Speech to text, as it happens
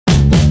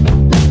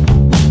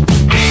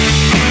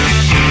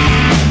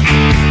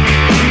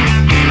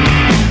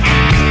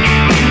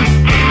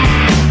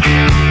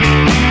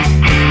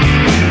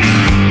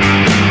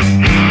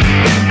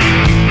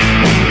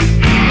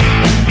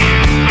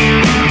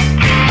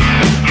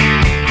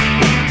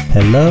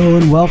Hello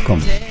and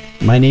welcome.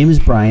 My name is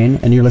Brian,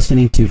 and you're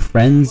listening to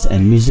Friends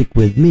and Music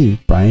with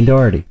me, Brian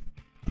Doherty,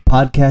 a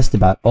podcast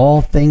about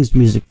all things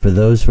music for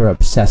those who are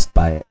obsessed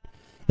by it.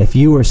 If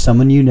you or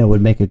someone you know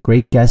would make a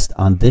great guest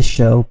on this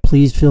show,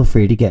 please feel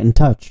free to get in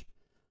touch.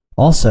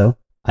 Also,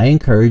 I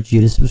encourage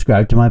you to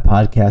subscribe to my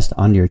podcast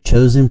on your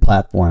chosen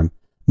platform.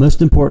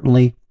 Most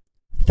importantly,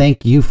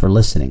 thank you for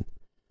listening.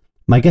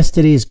 My guest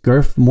today is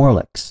Gurf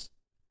Morlix.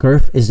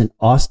 Gurf is an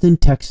Austin,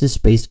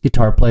 Texas-based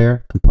guitar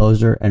player,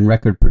 composer, and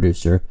record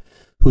producer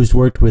who's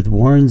worked with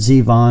Warren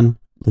Zevon,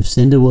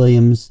 Lucinda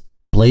Williams,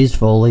 Blaze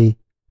Foley,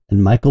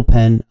 and Michael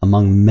Penn,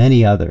 among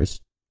many others.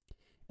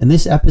 In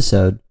this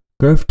episode,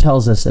 Gurf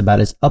tells us about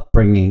his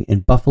upbringing in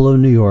Buffalo,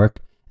 New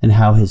York, and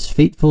how his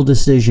fateful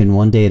decision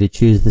one day to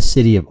choose the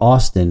city of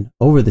Austin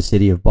over the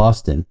city of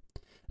Boston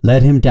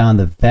led him down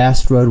the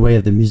vast roadway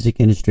of the music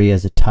industry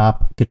as a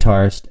top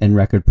guitarist and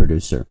record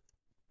producer.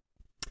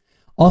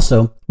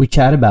 Also, we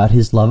chat about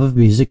his love of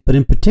music, but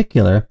in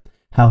particular,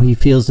 how he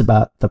feels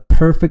about the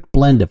perfect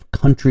blend of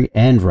country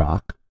and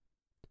rock.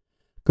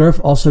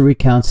 Gurf also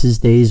recounts his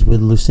days with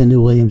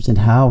Lucinda Williams and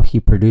how he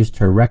produced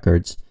her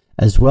records,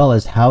 as well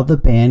as how the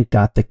band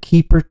got the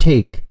keeper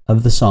take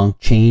of the song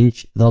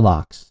Change the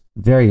Locks.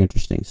 Very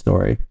interesting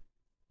story.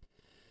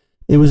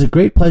 It was a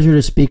great pleasure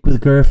to speak with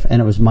Gurf,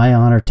 and it was my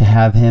honor to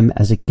have him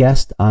as a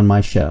guest on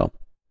my show.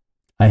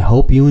 I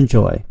hope you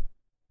enjoy.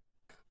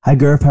 Hi,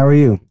 Gurf. How are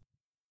you?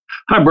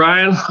 Hi,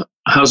 Brian.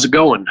 How's it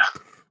going?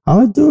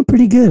 I'm doing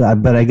pretty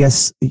good, but I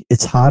guess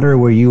it's hotter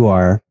where you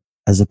are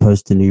as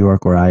opposed to New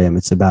York where I am.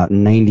 It's about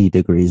 90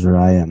 degrees where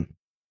I am.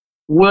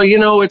 Well, you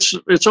know, it's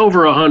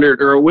over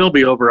 100, or it will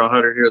be over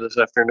 100 here this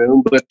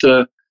afternoon, but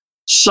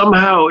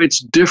somehow it's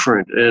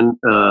different. And,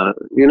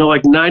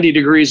 like 90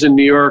 degrees in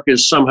New York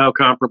is somehow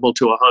comparable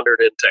to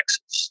 100 in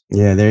Texas.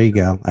 Yeah, there you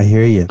go. I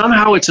hear you.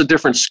 Somehow it's a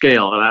different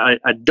scale, and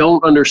I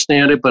don't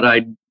understand it, but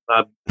I'm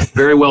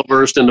very well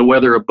versed in the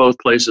weather of both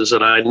places,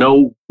 and I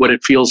know what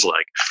it feels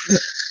like.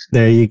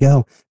 There you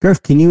go.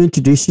 Gurf, can you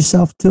introduce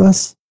yourself to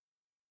us?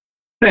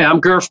 Hey,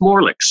 I'm Gurf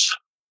Morlix.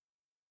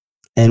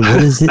 And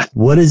what is it?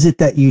 What is it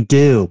that you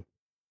do?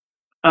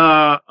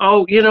 I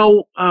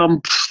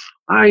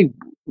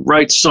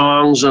write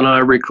songs and I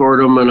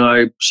record them and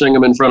I sing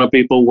them in front of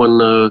people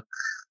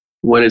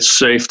when it's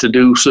safe to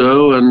do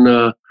so.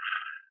 And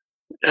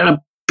I've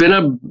been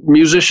a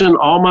musician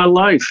all my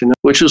life,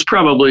 which was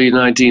probably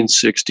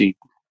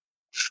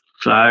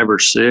 1965 or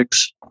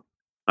 6.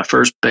 My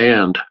first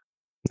band.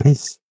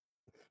 Nice.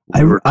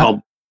 We were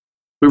called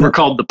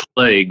The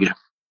Plague.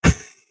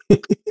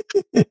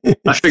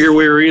 I figure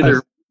we were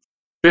either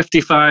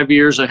 55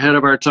 years ahead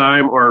of our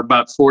time or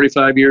about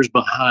 45 years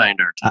behind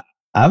our time.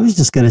 I was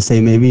just going to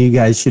say maybe you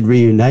guys should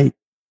reunite.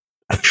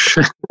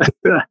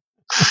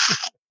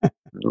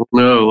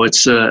 No,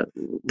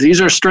 these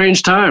are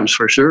strange times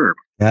for sure.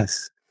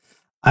 Yes.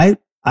 I've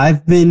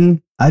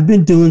been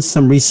doing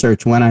some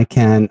research when I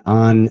can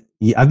on.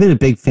 I've been a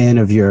big fan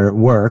of your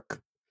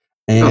work,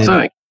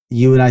 and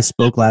you and I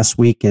spoke last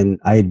week, and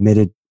I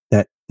admitted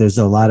that there's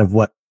a lot of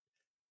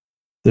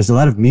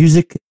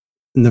music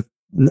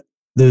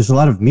there's a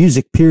lot of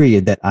music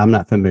period that I'm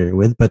not familiar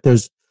with, but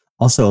there's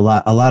also a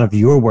lot of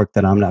your work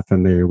that I'm not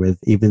familiar with,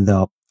 even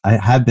though I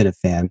have been a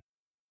fan.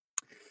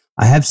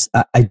 I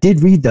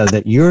did read though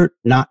that you're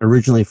not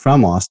originally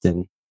from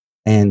Austin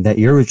and that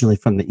you're originally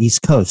from the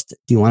East Coast.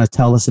 Do you want to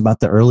tell us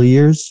about the early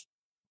years?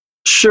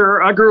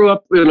 Sure. I grew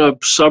up in a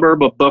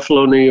suburb of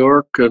Buffalo, New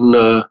York, and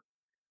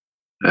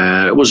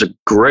it was a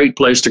great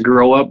place to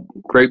grow up,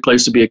 great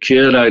place to be a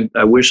kid. I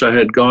wish I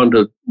had gone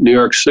to New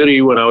York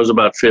City when I was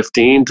about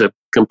 15 to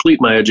complete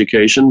my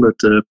education, but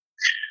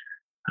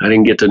I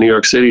didn't get to New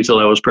York City till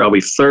I was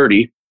probably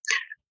 30.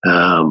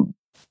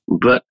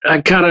 But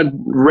I kind of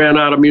ran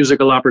out of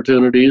musical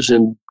opportunities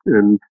in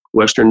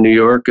Western New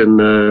York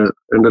and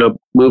ended up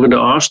moving to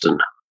Austin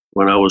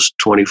when I was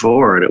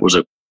 24, and it was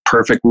a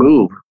perfect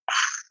move.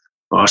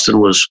 Austin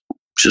was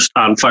just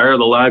on fire,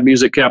 the live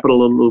music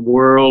capital of the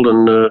world,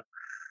 and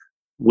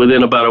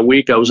within about a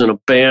week, I was in a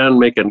band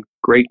making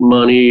great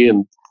money,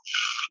 and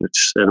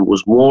it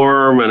was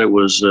warm, and it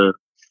was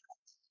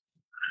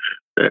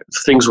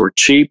things were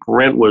cheap.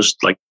 Rent was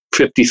like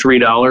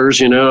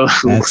 $53.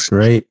 That's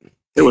great.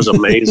 It was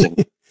amazing.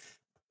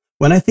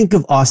 When I think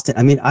of Austin,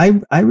 I mean,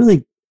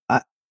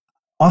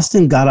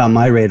 Austin got on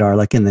my radar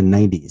like in the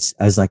 90s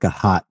as like a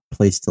hot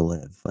place to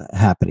live, a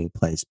happening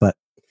place. But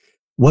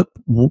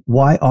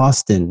why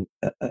Austin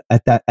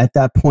at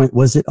that point?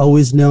 Was it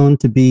always known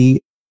to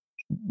be?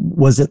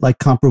 Was it like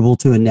comparable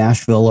to a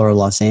Nashville or a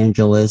Los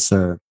Angeles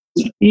or?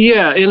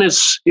 Yeah, in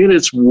its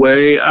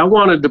way, I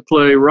wanted to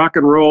play rock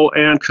and roll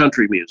and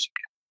country music.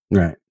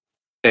 Right.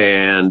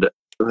 And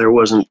there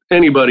wasn't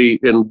anybody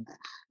in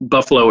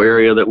Buffalo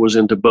area that was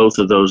into both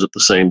of those at the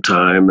same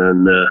time.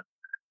 And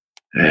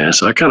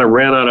so I kind of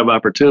ran out of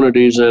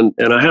opportunities, and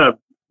I had a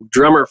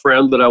drummer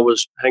friend that I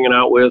was hanging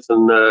out with,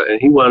 and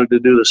he wanted to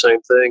do the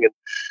same thing. And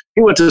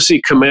he went to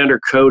see Commander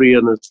Cody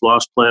and his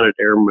Lost Planet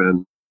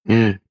Airmen.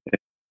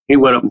 He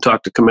went up and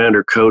talked to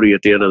Commander Cody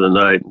at the end of the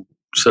night and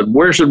said,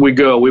 "Where should we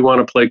go? We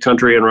want to play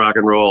country and rock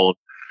and roll."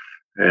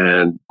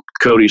 And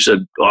Cody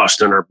said,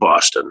 "Austin or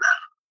Boston."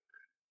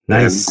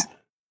 Nice. And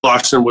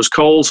Boston was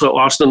cold, so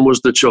Austin was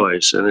the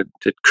choice, and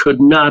it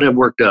could not have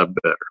worked out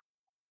better.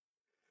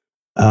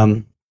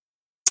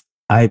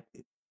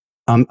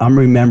 I'm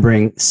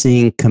remembering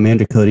seeing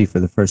Commander Cody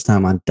for the first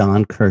time on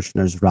Don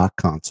Kirshner's rock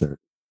concert.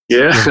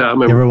 Yeah, I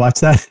remember. You ever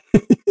watch that?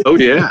 Oh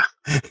yeah,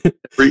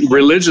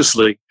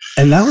 religiously.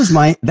 And that was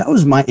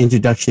my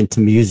introduction to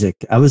music.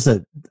 I was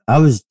a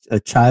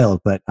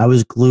child, but I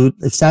was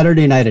glued.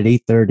 Saturday night at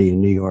 8:30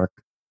 in New York.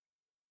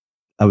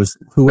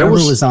 Whoever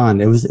was on.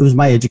 It was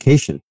my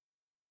education.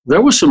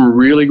 There was some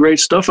really great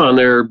stuff on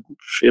there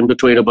in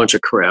between a bunch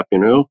of crap, you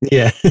know?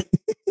 Yeah.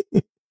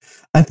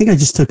 I think I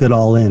just took it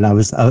all in. I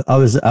was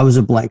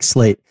a blank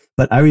slate,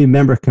 but I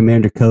remember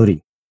Commander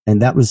Cody,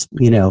 and that was,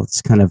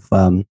 it's kind of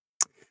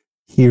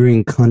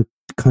hearing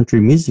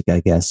country music, I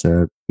guess,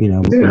 or yeah,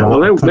 rock, well,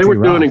 they were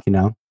rock, doing,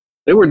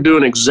 they were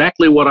doing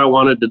exactly what I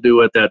wanted to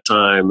do at that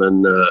time,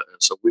 and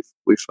so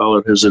we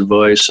followed his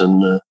advice,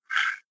 and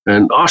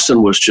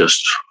Austin was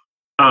just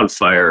on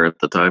fire at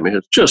the time.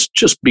 It was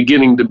just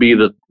beginning to be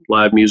the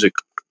live music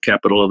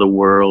capital of the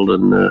world,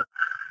 and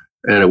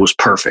it was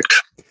perfect.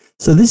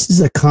 So this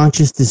is a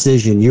conscious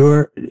decision.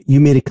 You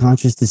made a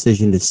conscious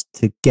decision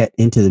to get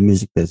into the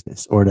music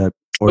business or to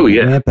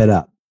ramp it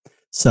up.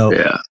 So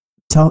yeah.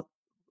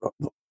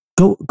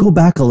 Go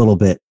back a little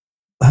bit.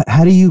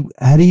 How do you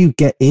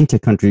get into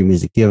country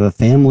music? Do you have a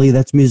family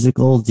that's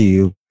musical? Do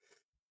you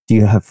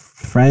have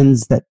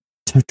friends that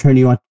turn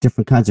you on to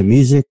different kinds of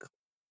music?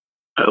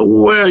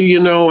 Well,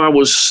 I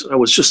was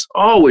just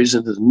always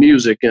into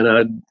music, and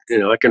I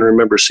can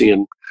remember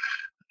seeing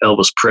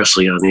Elvis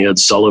Presley on the Ed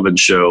Sullivan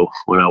Show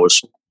when I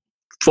was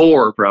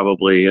 4,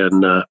 probably,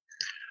 and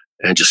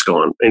just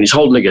going, and he's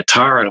holding a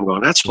guitar, and I'm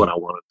going, that's what I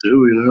want to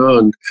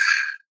do,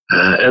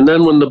 and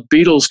then when the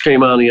Beatles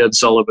came on the Ed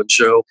Sullivan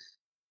Show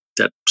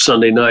that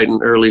Sunday night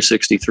in early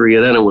 '63,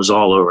 and then it was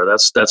all over.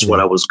 That's what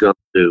I was going to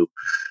do.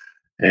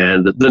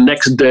 And the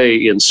next day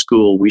in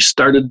school, we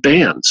started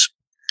bands.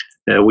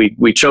 And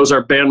we chose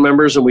our band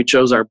members, and we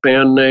chose our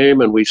band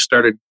name, and we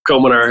started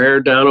combing our hair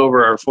down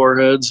over our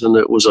foreheads, and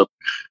it was a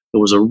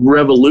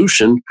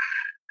revolution.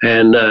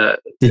 And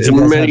did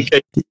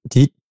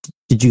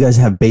you guys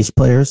have bass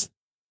players?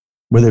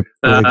 Were there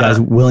guys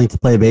willing to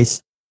play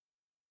bass?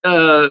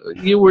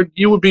 You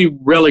would be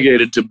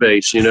relegated to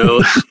bass,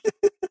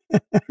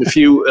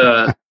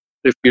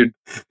 if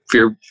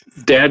your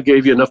dad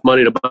gave you enough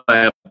money to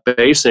buy a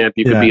bass amp,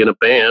 you could be in a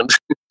band.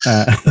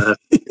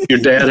 If your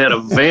dad had a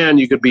van,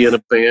 you could be in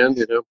a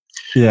band.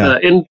 Yeah.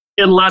 In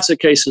lots of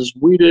cases,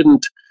 we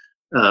didn't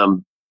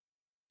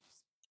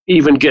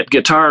even get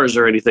guitars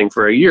or anything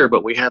for a year,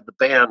 but we had the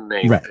band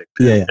name picked.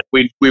 Yeah.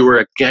 We were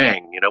a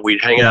gang.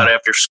 We'd hang out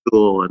after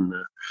school,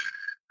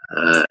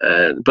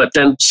 but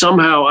then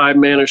somehow I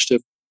managed to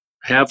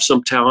have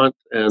some talent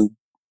and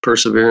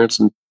perseverance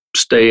and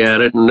stay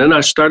at it. And then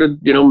I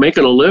started,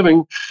 making a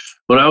living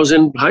when I was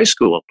in high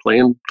school,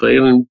 playing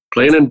in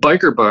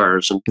biker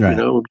bars, and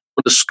going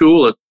to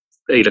school at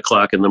 8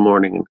 o'clock in the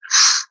morning and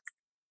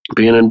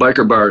being in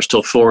biker bars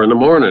till 4 in the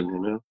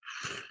morning.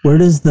 Where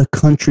does the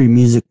country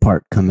music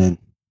part come in?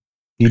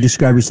 You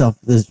describe yourself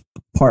as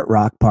part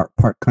rock,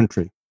 part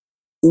country.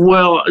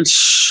 Well,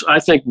 I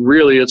think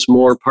really it's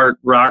more part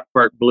rock,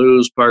 part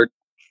blues, part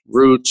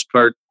roots,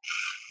 part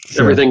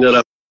everything that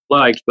I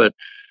liked. But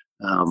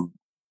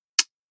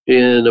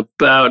in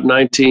about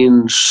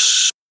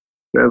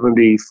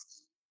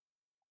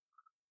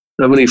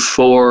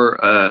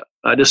 1974,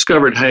 I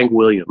discovered Hank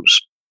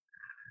Williams.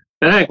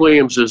 And Hank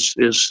Williams is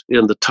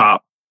in the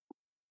top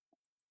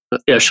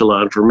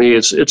echelon for me.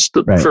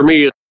 For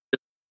me, it's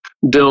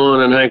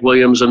Dylan and Hank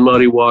Williams and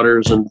Muddy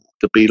Waters and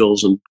the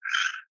Beatles, and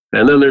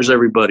then there's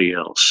everybody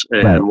else.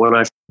 And when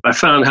I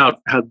found how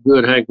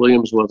good Hank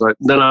Williams was,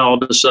 then I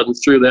all of a sudden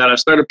through that I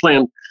started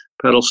playing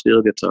pedal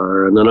steel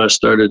guitar, and then I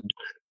started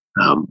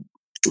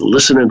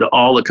listening to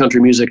all the country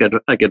music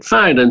I could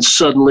find, and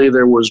suddenly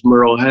there was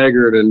Merle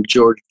Haggard and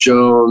George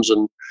Jones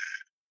and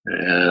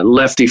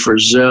Lefty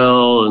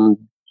Frizzell and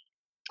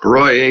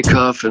Roy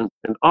Acuff and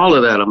all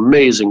of that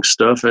amazing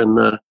stuff,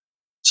 and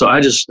so I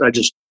just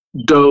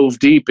dove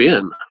deep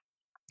in.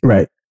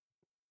 Right.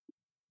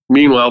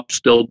 Meanwhile,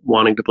 still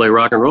wanting to play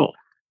rock and roll.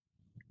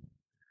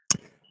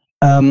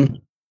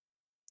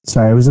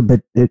 Sorry, I was a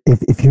bit.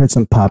 If you heard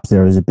some pops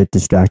there, I was a bit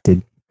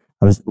distracted.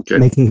 I was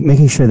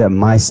making sure that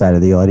my side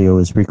of the audio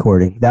was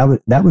recording.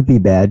 That would be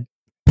bad.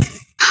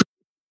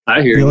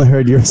 I hear you. Only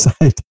heard your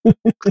side.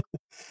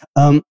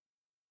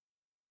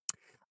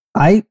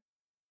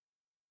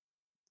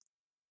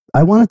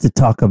 I wanted to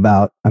talk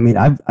about. I mean,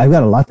 I've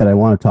got a lot that I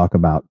want to talk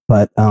about,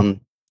 but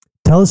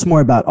tell us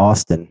more about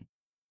Austin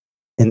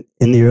in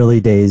the early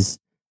days,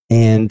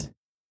 and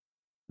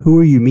who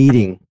are you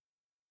meeting?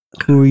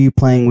 Who are you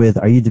playing with?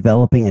 Are you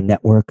developing a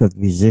network of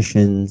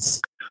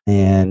musicians?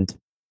 And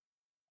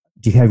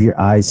do you have your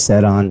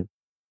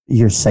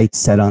sights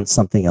set on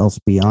something else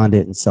beyond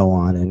it, and so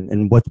on?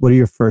 And what are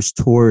your first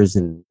tours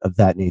and of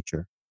that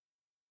nature?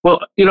 Well,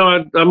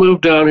 I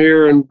moved down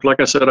here, and like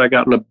I said, I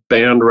got in a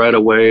band right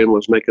away and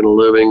was making a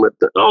living.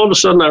 But all of a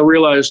sudden, I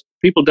realized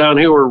people down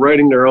here were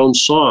writing their own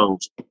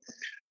songs.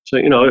 So,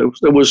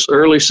 it was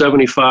early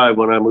 '75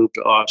 when I moved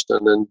to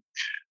Austin,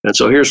 and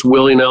so here's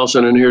Willie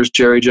Nelson, and here's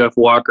Jerry Jeff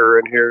Walker,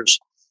 and here's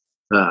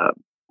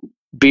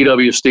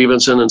B.W.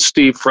 Stevenson and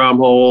Steve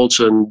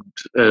Fromholtz and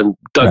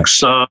Doug Right.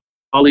 Sohn.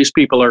 All these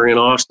people are in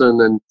Austin,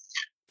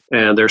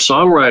 and they're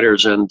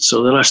songwriters. And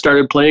so then I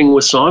started playing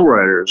with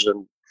songwriters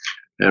and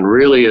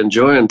really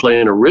enjoying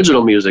playing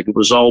original music. It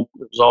was all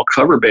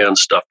cover band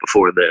stuff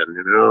before then,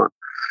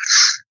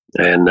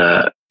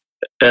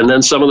 and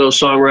then some of those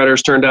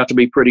songwriters turned out to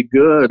be pretty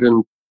good.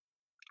 And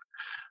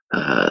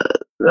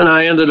then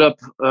I ended up,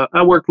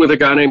 I worked with a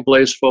guy named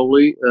Blaze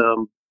Foley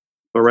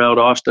around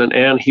Austin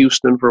and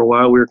Houston for a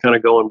while. We were kind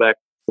of going back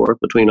and forth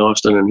between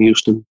Austin and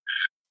Houston.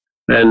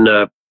 And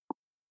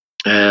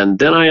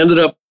then I ended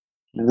up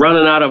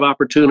running out of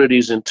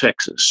opportunities in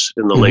Texas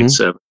in the late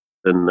 70s.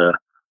 And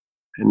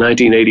in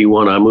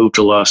 1981, I moved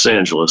to Los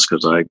Angeles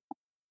because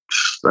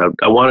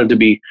I wanted to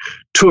be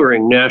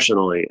touring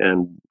nationally,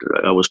 and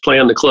I was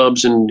playing the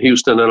clubs in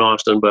Houston and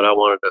Austin, but I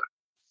wanted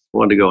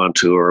to go on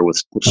tour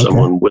with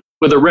someone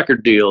with a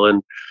record deal,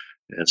 and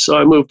so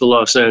I moved to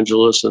Los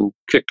Angeles and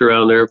kicked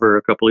around there for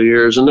a couple of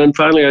years, and then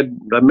finally I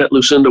met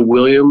Lucinda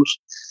Williams,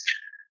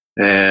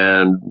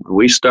 and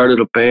we started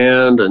a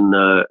band, and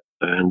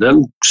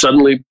then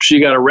suddenly she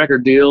got a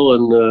record deal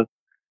and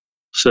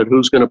said,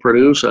 "Who's going to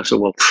produce?" I said,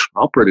 "Well,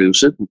 I'll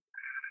produce it."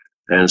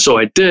 And so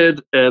I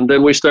did, and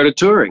then we started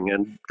touring,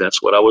 and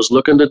that's what I was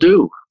looking to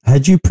do.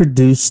 Had you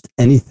produced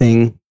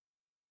anything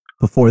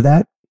before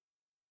that?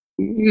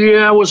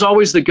 Yeah, I was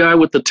always the guy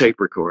with the tape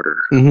recorder.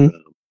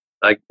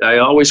 I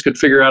always could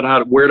figure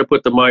out where to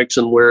put the mics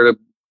and where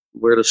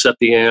to set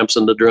the amps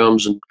and the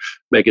drums and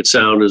make it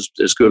sound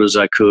as good as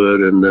I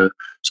could, and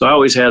so I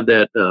always had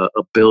that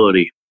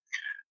ability.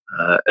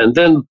 And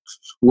then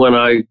when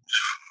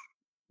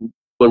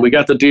we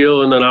got the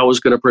deal, and then I was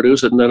going to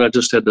produce it, and then I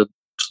just had to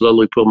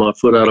slowly pull my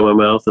foot out of my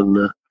mouth and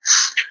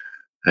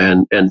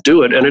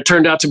do it. And it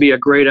turned out to be a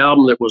great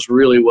album that was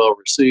really well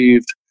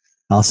received.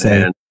 I'll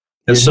say.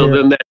 And so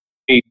then that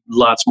made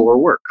lots more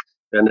work.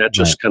 And that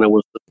just kind of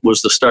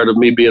was the start of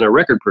me being a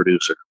record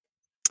producer.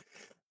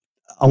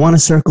 I want to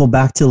circle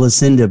back to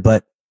Lucinda,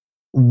 but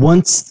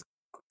once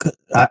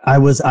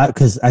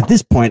because at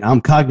this point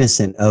I'm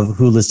cognizant of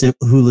who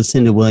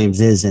Lucinda Williams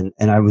is, and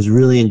I was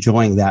really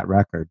enjoying that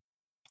record,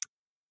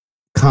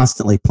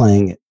 constantly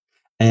playing it.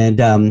 And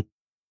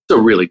it's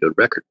a really good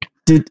record.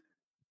 Do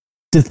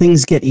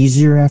things get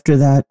easier after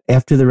that?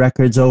 After the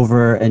record's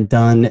over and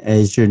done,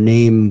 as your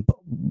name,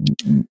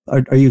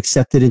 are you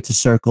accepted into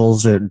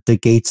circles, or the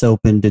gates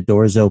open, the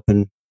doors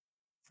open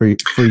for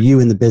you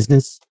in the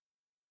business?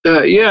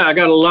 Yeah, I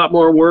got a lot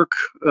more work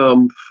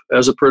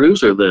as a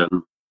producer then,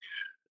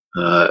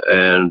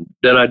 and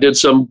then I did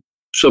some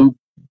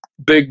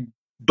big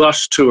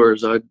bus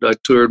tours. I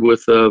toured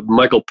with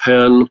Michael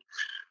Penn,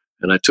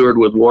 and I toured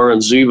with Warren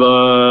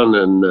Zevon,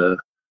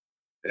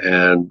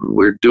 and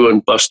we're doing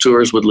bus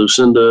tours with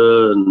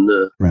Lucinda,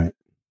 and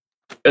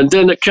and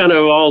then it kind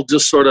of all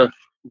just sort of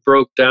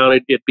broke down.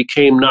 It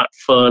became not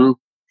fun,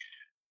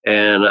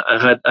 and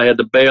I had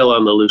to bail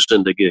on the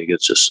Lucinda gig.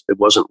 It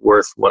wasn't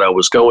worth what I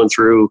was going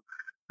through.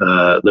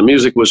 The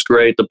music was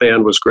great, the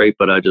band was great,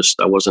 but I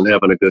wasn't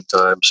having a good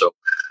time. So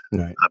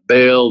I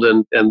bailed,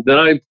 and then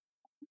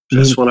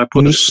when I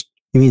put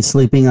you mean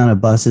sleeping on a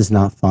bus is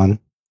not fun?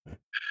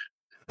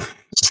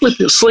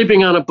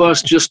 Sleeping on a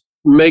bus just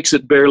makes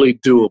it barely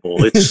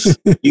doable. It's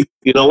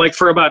like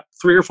for about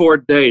 3 or 4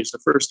 days, the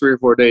first 3 or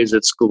 4 days,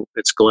 it's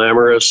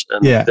glamorous,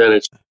 and then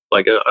it's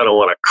like I don't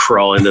want to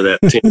crawl into that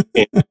tin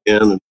can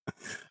again.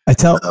 I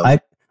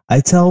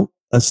tell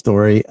a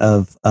story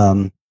of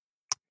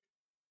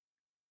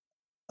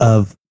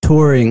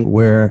touring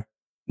where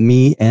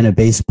me and a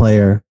bass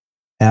player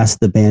asked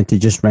the band to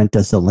just rent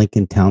us a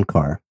Lincoln Town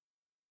Car,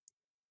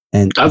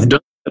 and I've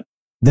done that.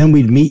 Then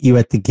we'd meet you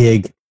at the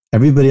gig.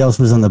 Everybody else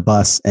was on the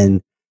bus,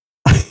 and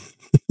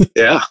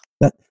yeah,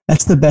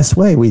 that's the best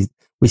way. We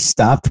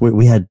stopped.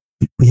 We had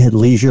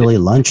leisurely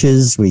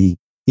lunches.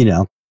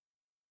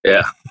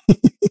 Yeah,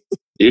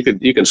 you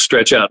can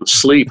stretch out and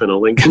sleep in a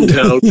Lincoln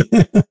Town.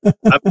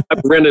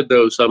 I've rented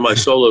those on my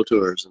solo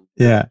tours. And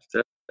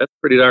that's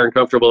pretty darn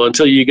comfortable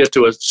until you get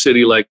to a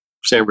city like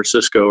San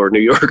Francisco or New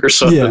York or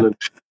something,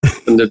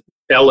 and the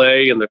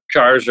L.A. and the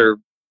cars are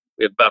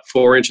about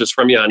 4 inches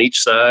from you on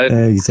each side.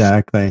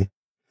 Exactly.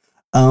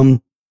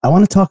 I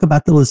want to talk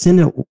about the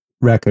Lucinda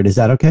record. Is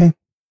that okay?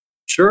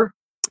 Sure.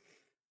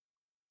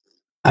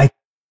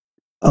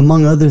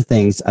 Among other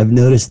things, I've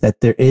noticed that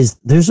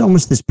there's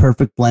almost this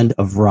perfect blend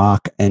of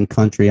rock and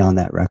country on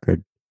that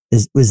record.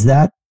 Was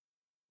that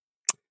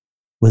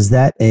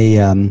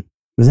a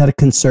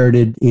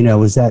concerted?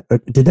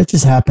 Did that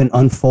just happen,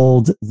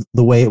 unfold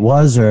the way it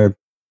was, or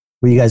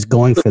were you guys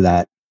going for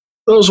that?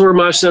 Those were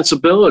my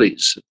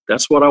sensibilities.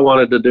 That's what I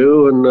wanted to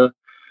do,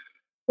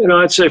 and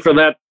I'd say for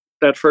that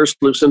first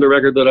Lucinda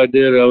record that I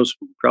did, I was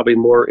probably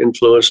more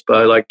influenced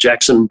by like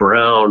Jackson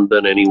Browne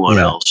than anyone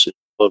else.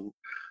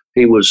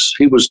 He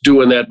was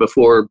doing that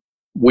before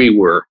we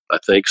were, I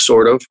think,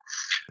 sort of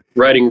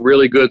writing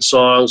really good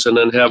songs and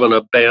then having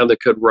a band that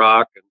could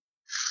rock.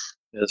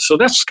 And so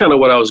that's kind of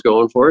what I was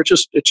going for. It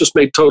just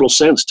made total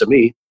sense to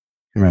me.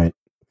 Right.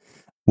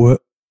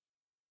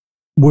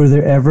 Were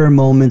there ever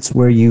moments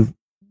where you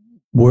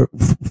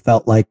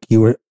felt like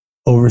you were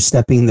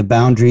overstepping the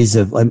boundaries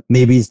of like,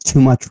 maybe it's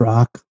too much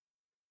rock?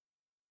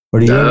 Or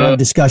do you ever have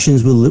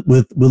discussions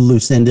with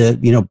Lucinda,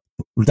 you know,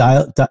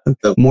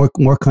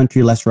 more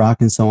country, less rock,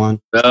 and so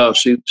on? No,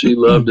 she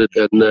loved it,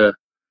 and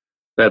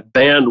that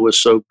band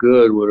was so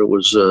good when it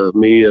was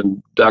me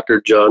and Dr.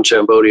 John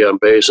Chambodi on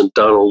bass and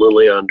Donald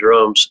Lilly on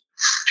drums,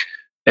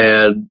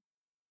 and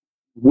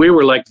we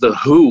were like the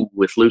Who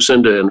with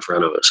Lucinda in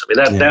front of us. I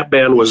mean, that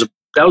band was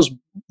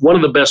one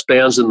of the best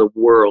bands in the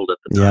world at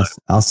the time. Yes,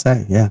 I'll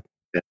say, yeah.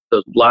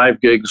 The live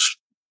gigs,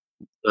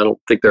 I don't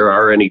think there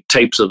are any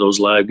tapes of those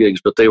live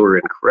gigs, but they were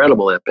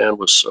incredible. That band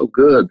was so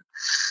good.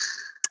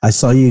 I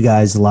saw you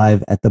guys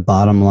live at the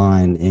Bottom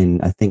Line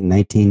in, I think,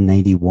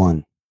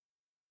 1991.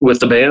 With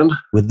the band?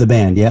 With the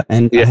band, yeah.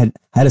 And I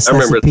had a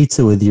slice of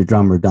pizza with your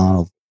drummer,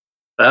 Donald.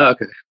 Oh,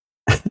 okay.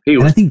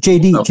 And I think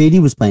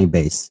JD was playing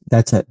bass.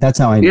 That's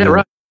how I knew. Yeah,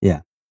 right.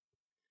 Yeah.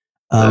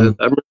 I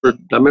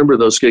remember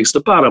those gigs.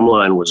 The Bottom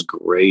Line was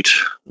great.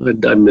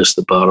 I miss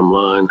the Bottom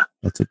Line.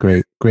 That's a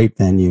great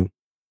venue.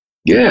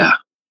 Yeah.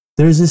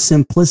 There's a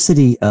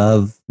simplicity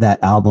of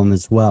that album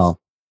as well.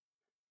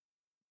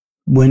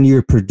 When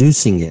you're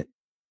producing it,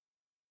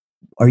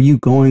 are you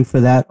going for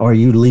that? Or are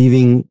you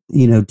leaving,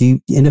 you know, do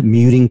you end up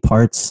muting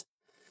parts,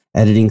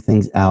 editing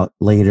things out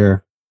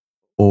later?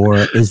 Or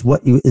is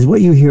what you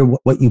hear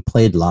what you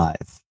played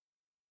live?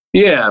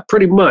 Yeah,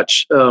 pretty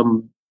much.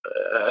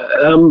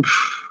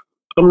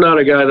 I'm not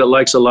a guy that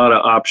likes a lot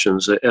of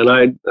options,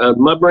 and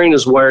my brain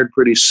is wired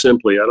pretty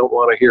simply. I don't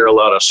want to hear a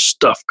lot of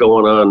stuff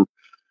going on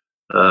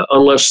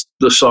unless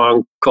the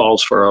song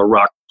calls for a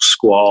rock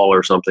squall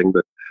or something.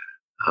 But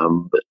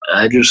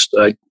I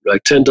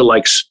tend to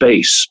like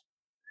space.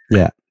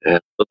 Yeah, and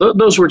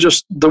those were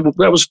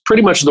that was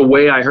pretty much the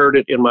way I heard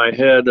it in my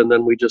head, and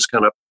then we just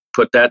kind of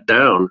put that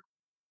down.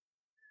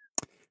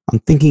 I'm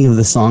thinking of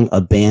the song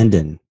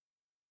 "Abandon."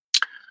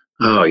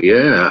 Oh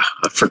yeah,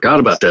 I forgot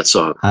about that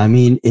song. I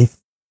mean, if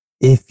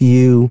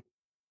you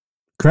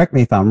correct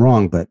me if I'm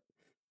wrong, but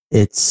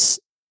it's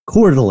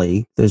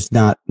chordally, there's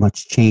not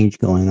much change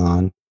going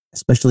on.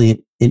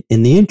 Especially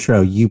in the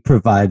intro, you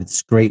provide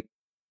this great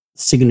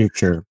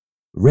signature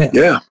riff.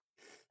 Yeah.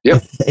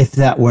 Yep. If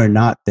that were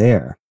not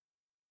there,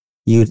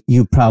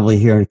 you probably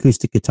hear an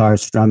acoustic guitar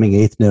strumming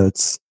eighth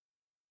notes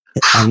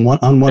on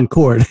one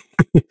chord.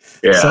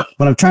 Yeah. So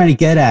what I'm trying to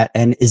get at,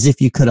 and is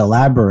if you could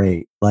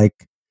elaborate,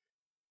 like,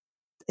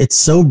 it's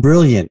so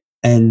brilliant,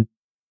 and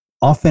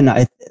often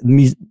I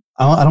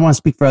don't want to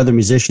speak for other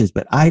musicians,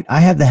 but I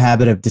have the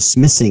habit of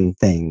dismissing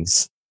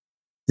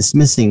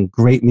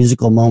great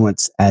musical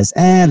moments as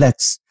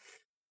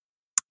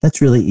that's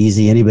really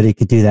easy. Anybody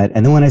could do that.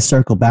 And then when I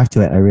circle back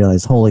to it, I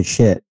realize, holy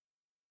shit,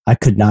 I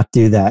could not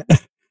do that.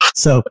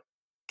 So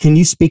can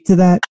you speak to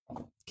that?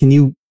 Can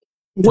you?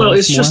 Well,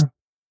 it's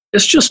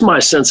just my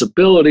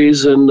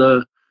sensibilities, and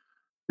I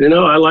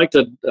like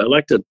to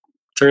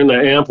turn the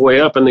amp way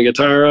up and the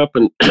guitar up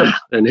and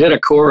and hit a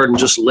chord and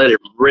just let it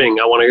ring.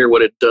 I want to hear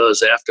what it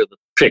does after the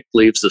pick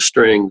leaves the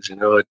strings.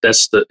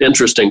 That's the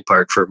interesting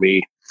part for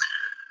me.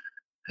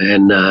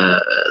 And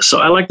so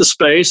I like the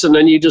space, and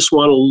then you just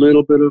want a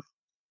little bit of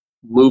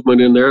movement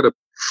in there to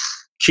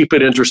keep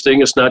it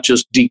interesting. It's not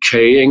just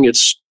decaying.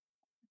 It's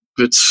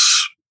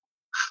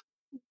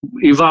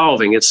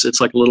evolving.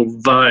 It's like a little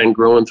vine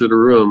growing through the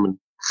room. And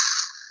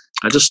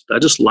I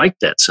just like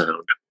that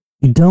sound.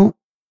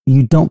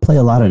 You don't play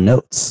a lot of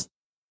notes.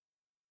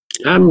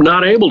 I'm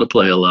not able to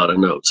play a lot of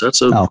notes.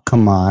 Oh,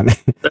 come on.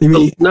 That's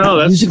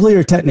musically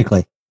or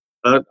technically?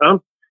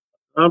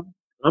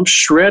 I'm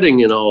shredding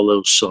in all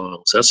those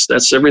songs.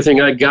 That's everything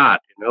I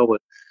got,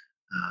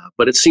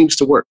 but it seems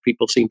to work.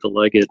 People seem to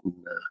like it,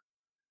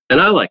 and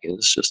I like it.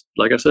 It's just,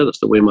 like I said, it's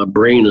the way my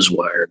brain is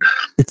wired.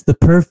 It's the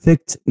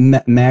perfect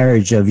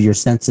marriage of your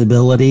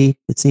sensibility,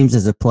 it seems,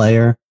 as a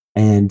player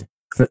and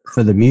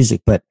for the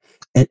music. But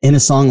in a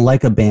song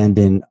like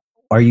Abandon,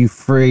 are you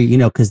free?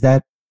 Because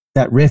that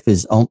riff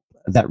is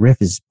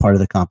part of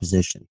the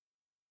composition.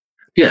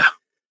 Yeah.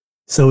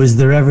 So is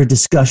there ever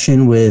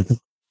discussion with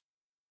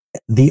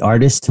the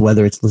artist,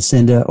 whether it's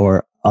Lucinda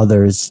or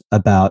others,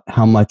 about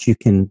how much you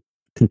can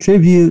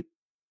contribute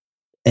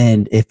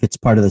and if it's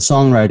part of the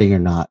songwriting or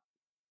not?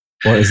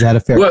 Or is that a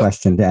fair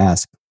question to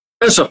ask?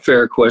 That's a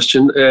fair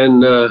question.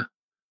 And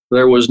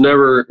there was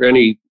never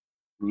any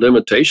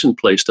limitation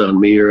placed on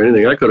me or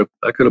anything. I could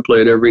have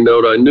played every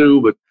note I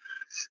knew, but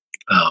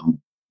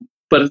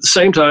at the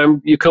same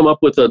time, you come up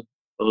with a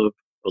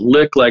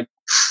lick like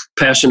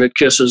Passionate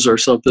Kisses or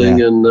something,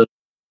 yeah. And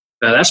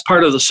that's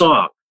part of the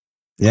song.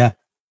 Yeah.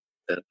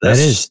 But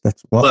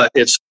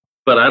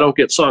I don't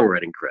get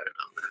songwriting credit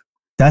on that.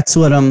 That's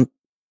what I'm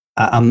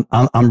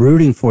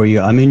rooting for you.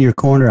 I'm in your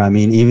corner. I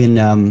mean,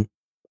 even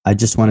I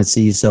just want to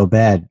see you so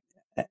bad.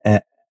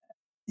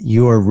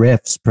 your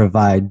riffs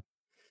provide,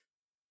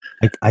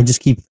 I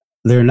just keep,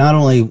 they're not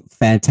only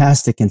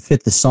fantastic and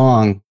fit the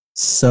song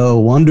so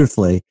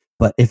wonderfully,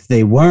 but if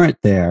they weren't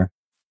there,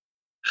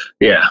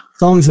 yeah,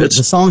 the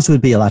songs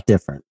would be a lot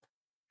different.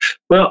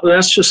 Well,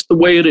 that's just the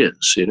way it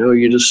is. You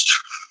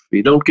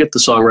don't get the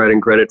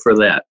songwriting credit for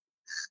that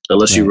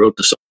unless you wrote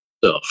the song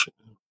yourself.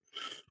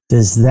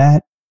 Does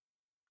that,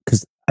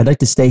 because I'd like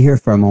to stay here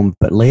for a moment,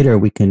 but later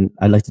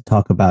I'd like to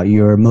talk about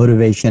your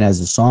motivation as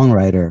a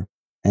songwriter,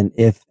 and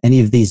if any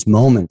of these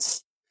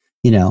moments,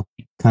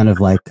 kind of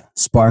like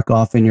spark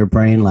off in your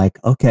brain, like,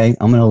 okay,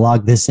 I'm going to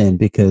log this in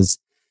because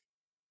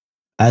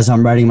as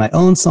I'm writing my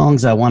own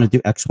songs, I want to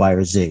do X, Y,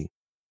 or Z.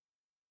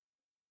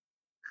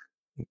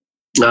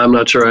 I'm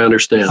not sure I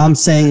understand. I'm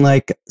saying,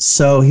 like,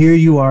 so here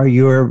you are,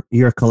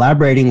 you're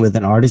collaborating with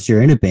an artist,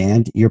 you're in a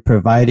band, you're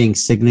providing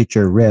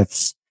signature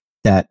riffs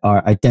that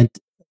are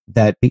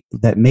that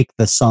make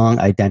the song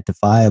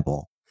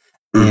identifiable.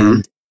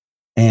 Mm-hmm.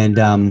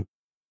 And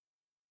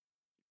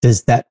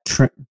does that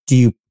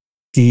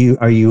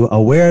are you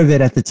aware of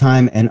it at the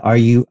time, and are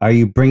you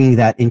bringing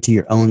that into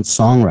your own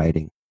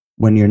songwriting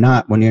when you're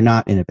not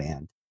in a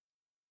band?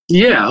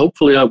 Yeah,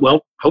 hopefully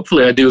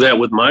I do that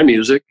with my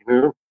music.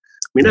 I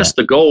mean, that's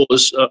the goal.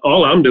 Is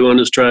all I'm doing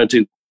is trying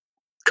to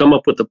come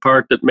up with the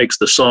part that makes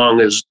the song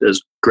as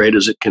great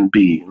as it can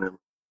be.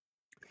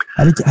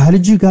 How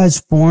did you guys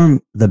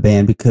form the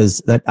band?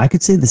 Because I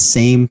could say the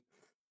same.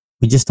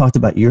 We just talked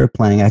about your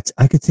playing.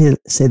 I could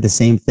say the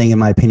same thing, in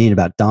my opinion,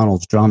 about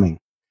Donald's drumming.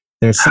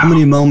 There's so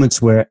many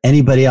moments where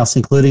anybody else,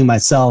 including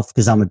myself,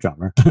 because I'm a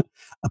drummer,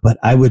 but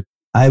I would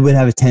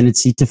have a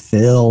tendency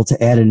to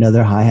add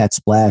another hi-hat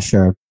splash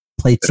or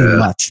play too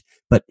much.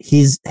 But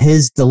his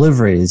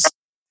delivery is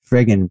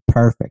friggin'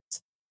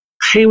 perfect.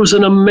 He was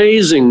an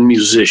amazing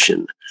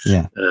musician.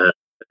 Yeah.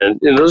 And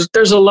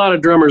there's a lot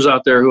of drummers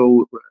out there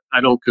who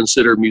I don't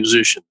consider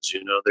musicians.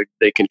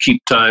 They can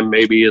keep time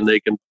maybe, and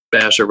they can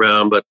bash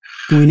around, but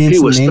can we name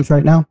some names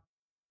right now?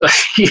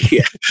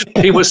 Yeah,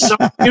 he was so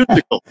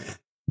musical,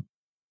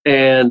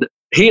 and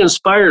he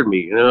inspired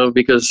me.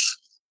 Because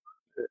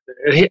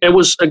it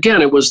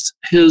was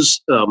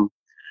his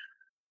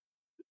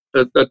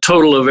a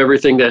total of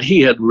everything that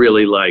he had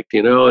really liked.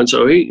 And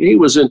so he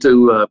was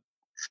into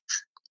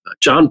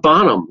John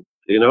Bonham.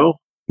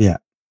 Yeah,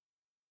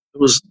 it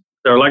was.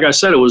 Or like I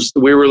said,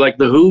 we were like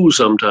the Who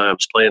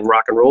sometimes, playing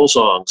rock and roll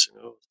songs,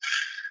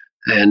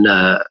 and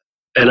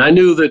I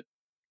knew that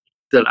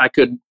I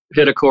could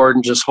hit a chord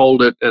and just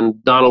hold it,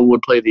 and Donald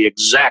would play the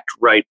exact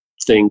right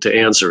thing to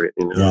answer it.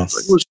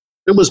 Yes.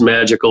 It was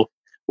magical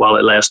while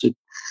it lasted.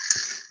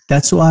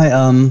 That's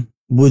why.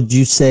 Would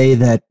you say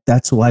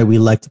that's why we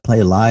like to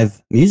play live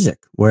music,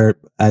 where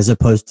as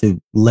opposed to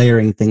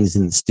layering things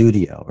in the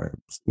studio, or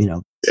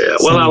Yeah,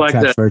 well, I like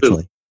that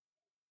virtually.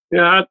 Too.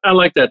 Yeah, I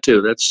like that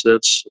too.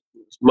 That's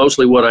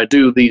mostly what I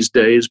do these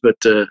days, but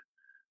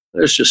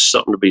there's just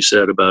something to be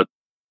said about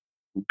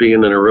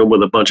being in a room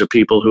with a bunch of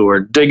people who are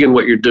digging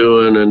what you're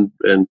doing.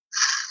 And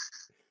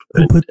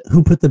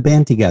who put the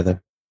band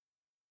together?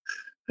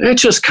 It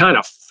just kind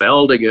of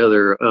fell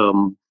together.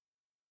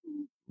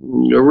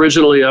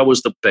 Originally, I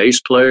was the bass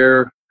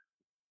player,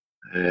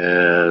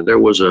 and there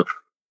was a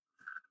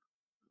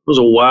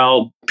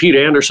while Pete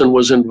Anderson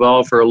was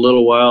involved for a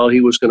little while.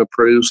 He was going to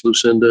produce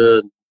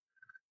Lucinda.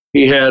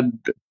 He had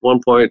at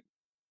one point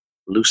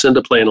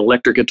Lucinda playing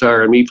electric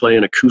guitar and me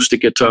playing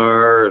acoustic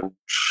guitar, and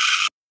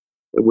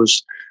there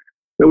was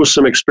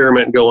some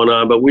experiment going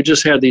on, but we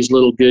just had these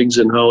little gigs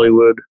in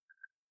Hollywood,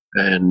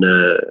 and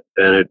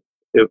it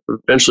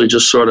eventually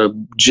just sort of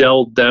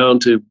gelled down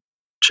to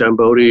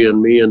Chambody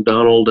and me and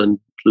Donald and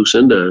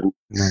Lucinda, and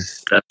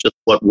nice. That's just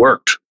what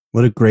worked.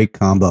 What a great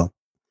combo!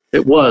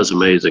 It was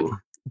amazing.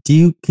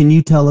 Can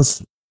you tell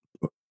us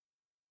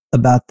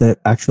about the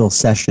actual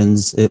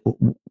sessions?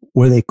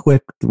 Were they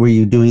quick? Were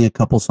you doing a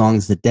couple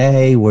songs a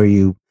day? Were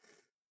you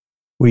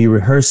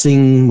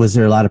rehearsing? Was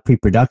there a lot of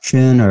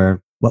pre-production,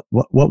 or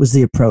what was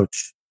the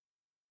approach?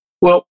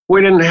 Well,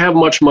 we didn't have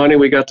much money.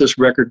 We got this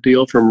record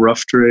deal from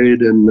Rough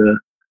Trade, and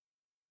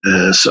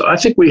so I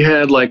think we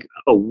had like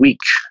a week.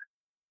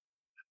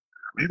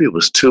 Maybe it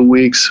was 2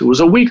 weeks. It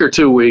was a week or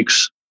 2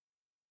 weeks.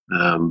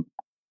 I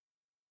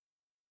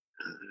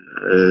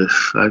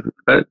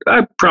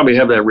probably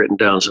have that written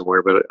down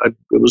somewhere, but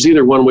it was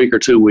either 1 week or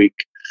 2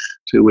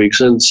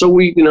 weeks. And so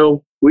we did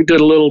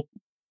a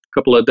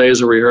couple of days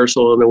of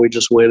rehearsal, and then we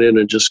just went in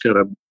and just kind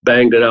of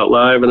banged it out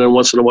live. And then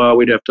once in a while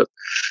we'd have to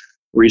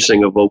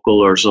re-sing a vocal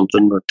or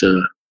something, but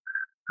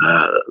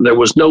there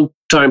was no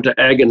time to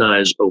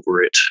agonize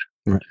over it.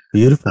 Right.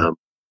 Beautiful.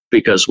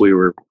 Because we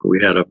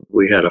had a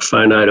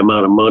finite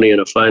amount of money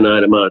and a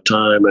finite amount of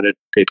time, and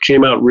it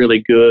came out really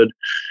good.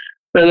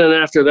 And then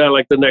after that,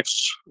 like the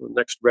next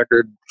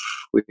record,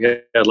 we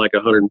had like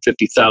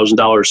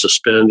 $150,000 to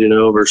spend,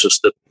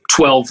 versus the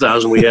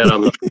 $12,000 we had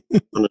on the,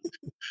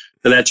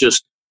 and that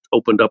just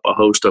opened up a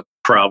host of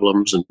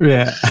problems. And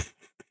yeah,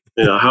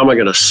 how am I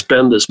going to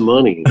spend this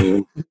money?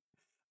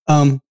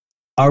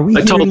 Are we?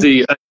 I told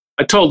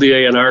the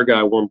A&R guy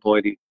at one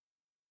point.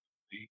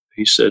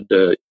 He said,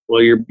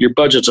 well, your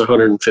budget's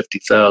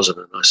 150,000.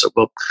 And I said,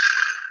 well,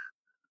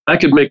 I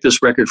could make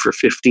this record for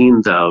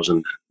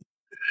 15,000.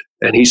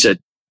 And he said,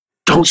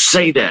 don't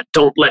say that.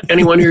 Don't let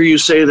anyone hear you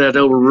say that.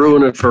 They'll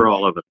ruin it for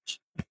all of us.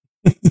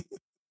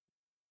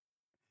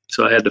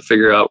 So I had to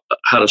figure out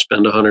how to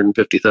spend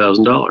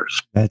 $150,000.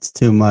 That's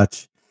too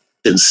much.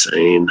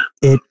 Insane.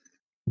 Well,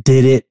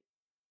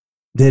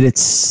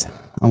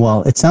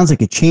 it sounds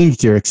like it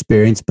changed your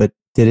experience, but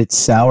did it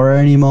sour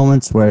any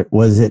moments where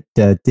did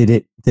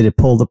it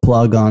pull the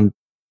plug on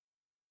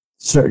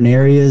certain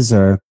areas,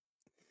 or?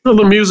 Well,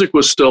 the music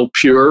was still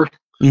pure.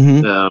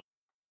 Mm-hmm.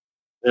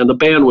 And the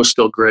band was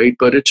still great,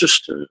 but it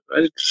just,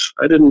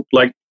 I didn't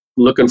like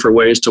looking for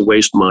ways to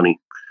waste money.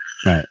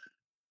 Right.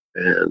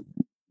 And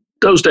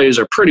those days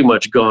are pretty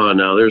much gone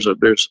now. There's a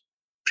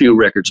few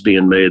records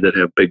being made that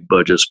have big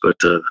budgets, but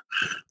you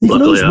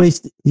can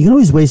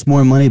always waste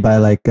more money by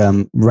like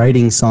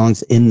writing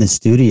songs in the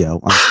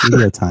studio on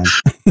studio time.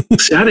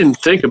 See, I didn't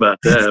think about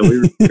that.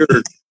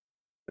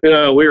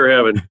 We were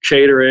having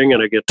catering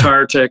and a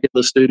guitar tech in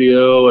the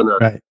studio, and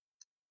right.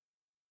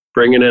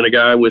 Bringing in a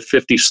guy with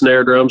 50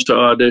 snare drums to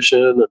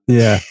audition.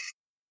 Yeah.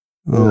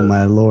 Oh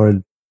my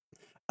Lord.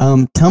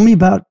 Tell me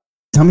about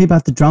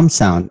the drum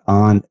sound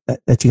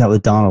that you got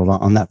with Donald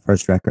on that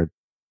first record.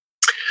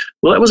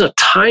 Well, that was a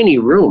tiny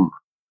room.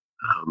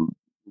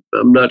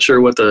 I'm not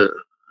sure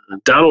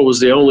Donald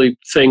was the only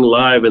thing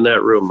live in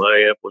that room.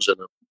 My amp was in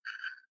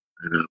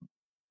a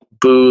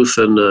booth,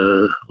 and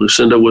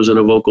Lucinda was in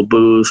a vocal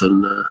booth,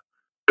 and the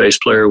bass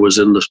player was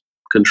in the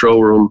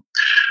control room.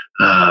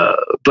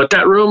 But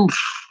that room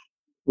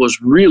was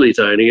really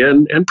tiny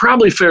and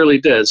probably fairly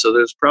dead. So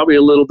there's probably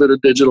a little bit of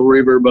digital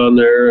reverb on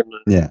there. And,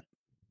 yeah.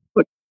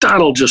 But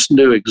Donald just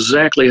knew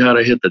exactly how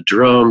to hit the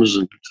drums,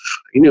 and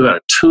he knew how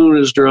to tune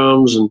his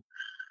drums. And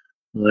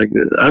like,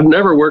 I've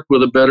never worked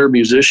with a better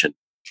musician.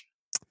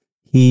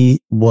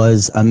 He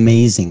was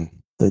amazing.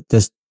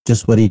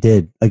 Just what he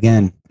did.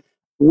 Again,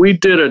 we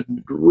did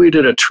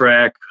a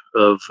track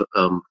of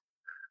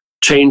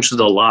Change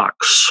the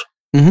Locks.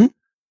 Mm-hmm.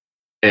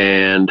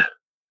 And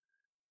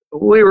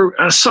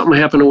something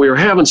happened and we were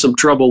having some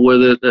trouble with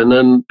it. And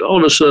then all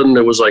of a sudden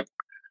there was like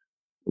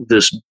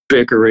this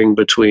bickering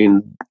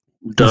between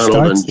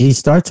Donald he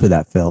starts with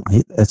that fill.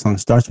 That song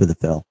starts with a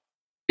fill.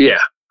 Yeah.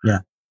 Yeah.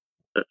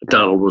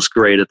 Donald was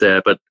great at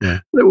that, but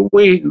yeah.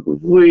 we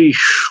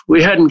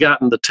hadn't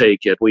gotten the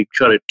take yet. We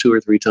cut it 2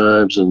 or 3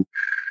 times, and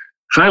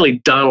finally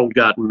Donald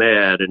got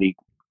mad, and he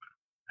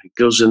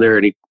goes in there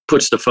and he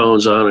puts the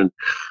phones on, and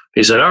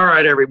he said, all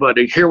right,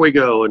 everybody, here we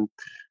go. And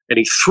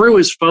he threw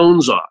his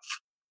phones off,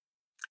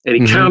 and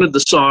he counted the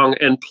song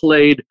and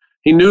played.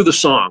 He knew the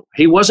song.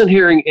 He wasn't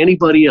hearing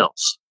anybody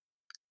else.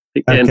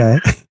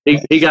 And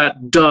he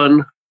got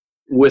done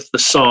with the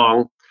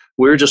song.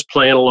 We were just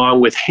playing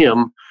along with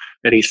him,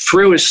 and he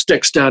threw his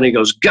sticks down. He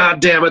goes, God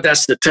damn it,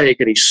 that's the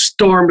take. And he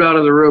stormed out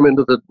of the room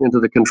into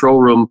the control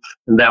room,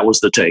 and that was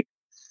the take.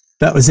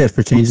 That was it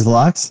for Change the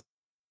Locks?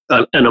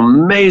 An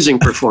amazing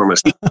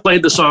performance. He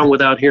played the song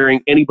without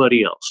hearing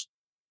anybody else.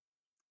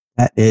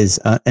 That is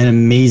an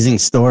amazing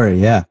story.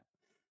 Yeah.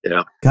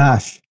 Yeah.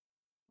 Gosh.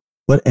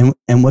 What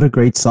a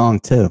great song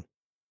too.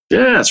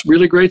 Yeah, it's a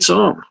really great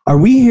song. Are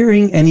we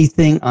hearing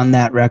anything on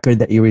that record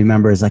that you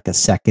remember as like a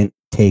second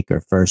take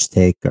or first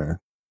take, or?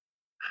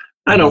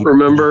 I don't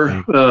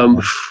remember.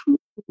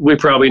 We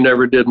probably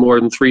never did more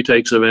than 3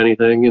 takes of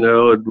anything, and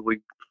I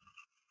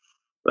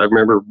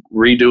remember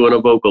redoing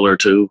a vocal or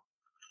 2.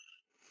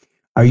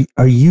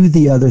 Are you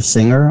the other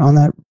singer on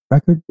that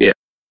record? Yeah.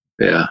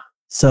 Yeah.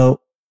 So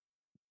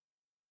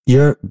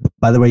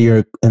by the way,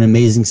 you're an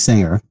amazing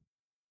singer.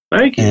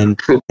 Thank you.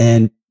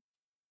 And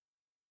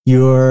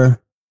your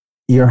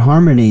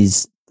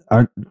harmonies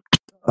have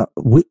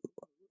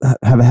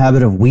a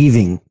habit of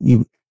weaving.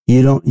 You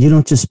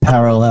don't just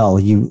parallel.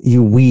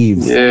 You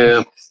weave.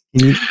 Yeah.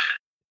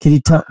 Can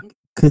you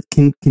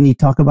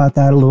talk about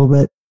that a little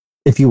bit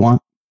if you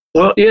want?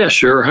 Well, yeah,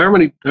 sure.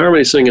 Harmony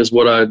sing is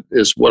what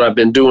I've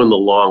been doing the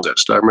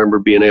longest. I remember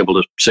being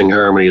able to sing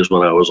harmonies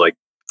when I was like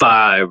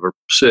 5 or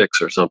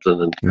 6 or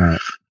something, and right.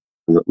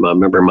 I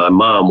remember my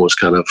mom was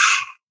kind of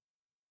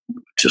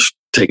just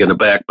taken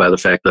aback by the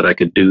fact that I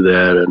could do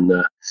that. And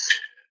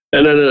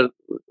then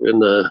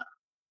in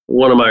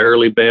one of my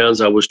early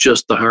bands, I was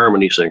just the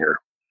harmony singer.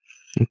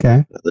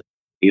 Okay. I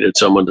needed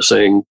someone to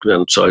sing,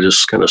 and so I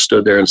just kind of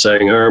stood there and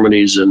sang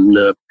harmonies, and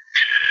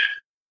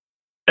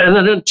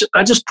then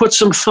I just put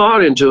some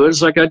thought into it.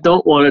 It's like I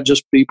don't want to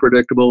just be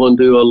predictable and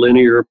do a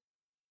linear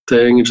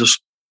thing and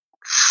just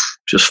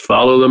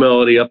follow the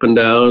melody up and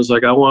down. It's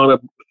like I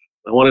want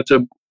it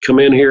to come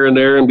in here and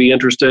there and be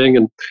interesting,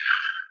 and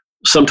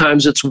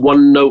sometimes it's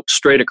one note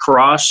straight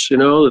across.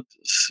 I'm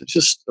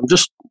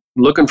just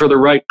looking for the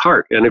right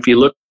part, and if you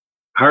look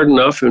hard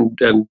enough and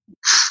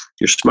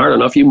you're smart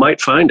enough, you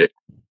might find it.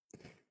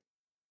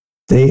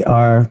 They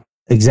are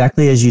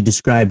exactly as you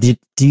described.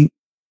 Do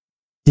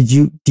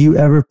you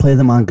ever play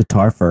them on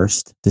guitar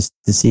first to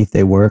see if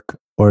they work,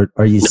 or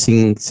are you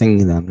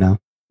singing them now?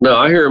 No,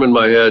 I hear them in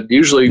my head.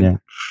 Usually,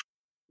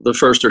 the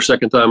first or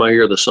second time I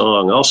hear the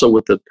song. Also,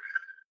 with the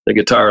the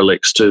guitar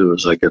licks too.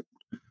 It's like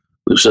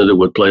Lucinda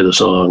would play the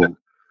song and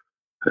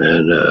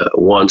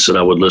once, and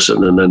I would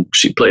listen, and then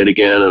she'd play it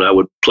again, and I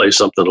would play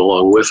something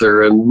along with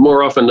her, and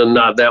more often than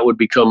not, that would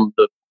become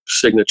the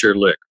signature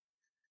lick.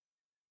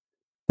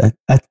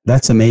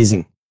 That's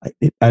amazing.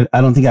 I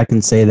don't think I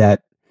can say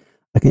that.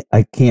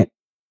 I can't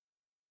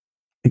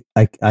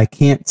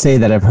say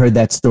that I've heard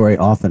that story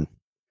often,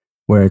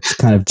 where it's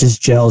kind of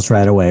just gels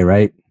right away,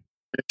 right?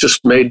 It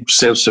just made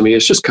sense to me.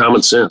 It's just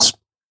common sense.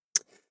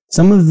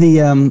 Some of the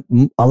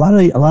a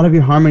lot of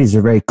your harmonies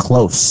are very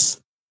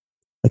close,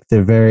 like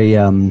they're very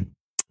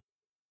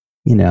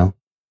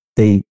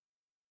they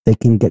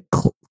can get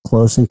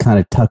close and kind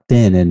of tucked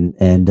in,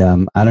 and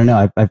I don't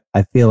know.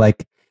 I feel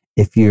like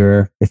if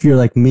you're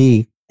like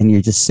me and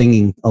you're just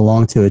singing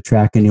along to a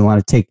track and you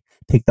want to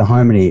take the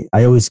harmony,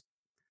 I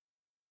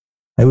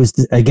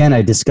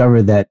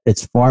discovered that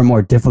it's far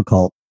more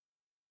difficult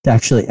to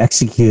actually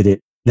execute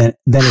it than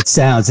it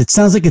sounds. It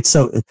sounds like it's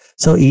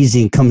so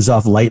easy and comes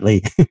off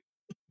lightly.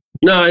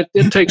 No,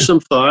 it takes some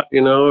thought,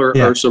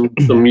 or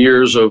some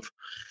years of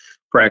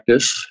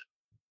practice.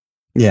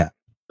 Yeah.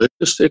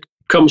 It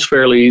comes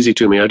fairly easy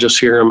to me. I just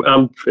hear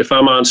them. If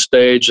I'm on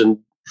stage and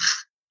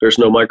there's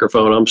no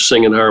microphone, I'm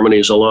singing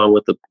harmonies along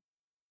with the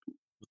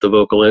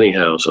vocal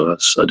anyhow. So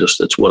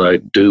it's what I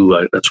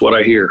do. That's what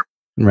I hear.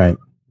 Right.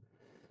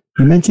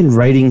 You mentioned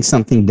writing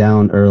something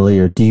down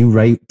earlier. Do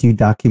you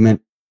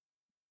document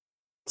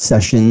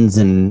sessions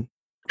and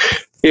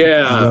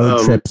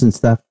road trips and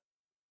stuff?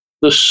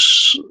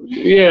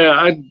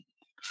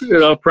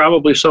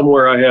 Probably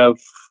somewhere I have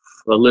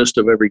a list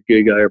of every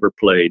gig I ever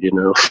played,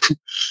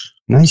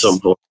 Nice. At some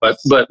point.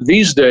 But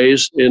these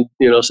days,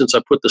 since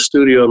I put the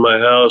studio in my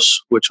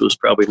house, which was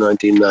probably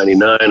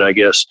 1999, I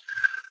guess,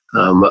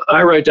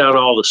 I write down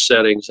all the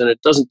settings, and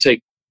it doesn't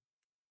take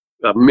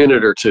a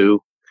minute or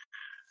two.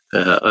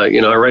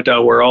 I write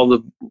down where all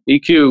the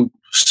EQ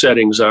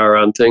settings are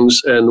on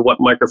things and what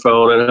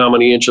microphone and how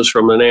many inches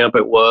from an amp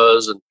it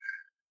was.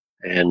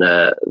 And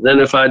then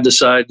if I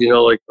decide,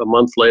 like a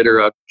month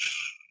later, I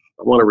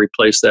want to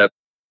replace that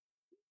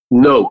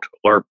note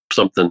or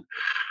something,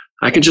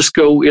 I can just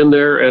go in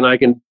there and I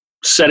can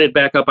set it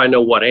back up. I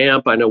know what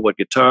amp, I know what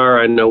guitar,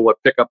 I know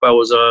what pickup I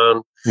was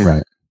on.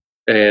 Right.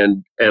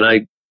 And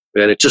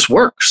it just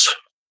works.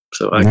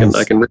 So Nice.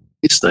 I can read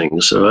these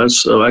things. So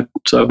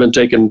I've been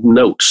taking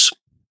notes.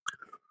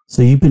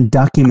 So you've been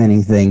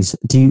documenting things.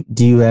 Do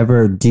you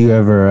ever do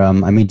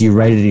you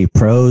write any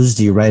prose?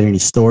 Do you write any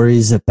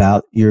stories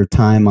about your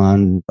time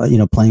on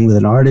playing with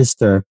an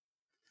artist? Or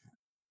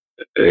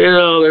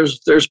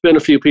there's been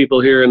a few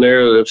people here and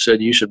there that have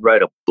said you should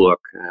write a book,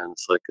 and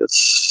it's like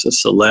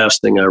that's the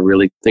last thing I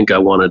really think I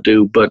want to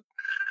do. But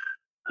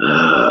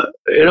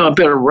I've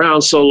been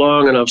around so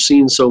long and I've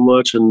seen so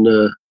much, and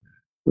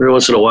every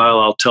once in a while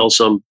I'll tell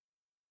some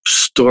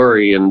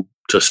story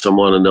to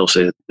someone, and they'll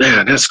say,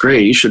 "Man, that's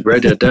great. You should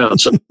write that down."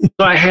 So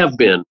I have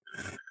been.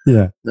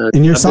 Yeah.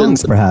 In your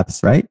songs,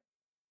 perhaps, right?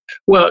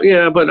 Well,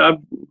 yeah, but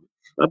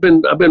I've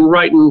been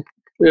writing,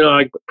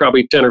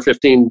 probably 10 or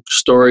 15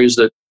 stories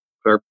that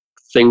are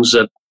things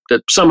that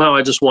somehow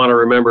I just want to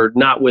remember,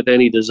 not with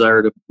any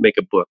desire to make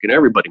a book. And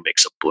everybody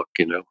makes a book,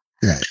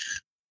 Right.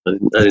 I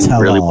didn't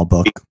really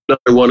book.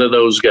 Another one of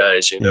those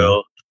guys,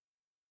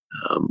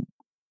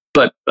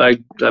 But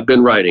I've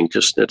been writing.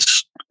 Just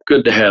it's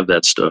good to have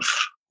that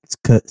stuff.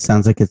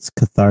 Sounds like it's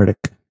cathartic.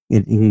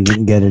 You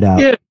can get it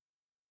out. Yeah.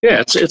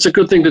 Yeah, it's a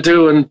good thing to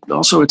do, and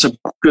also it's a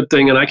good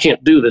thing, and I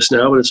can't do this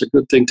now, but it's a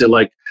good thing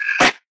to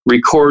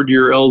record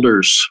your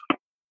elders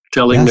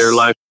telling their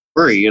life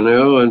story, and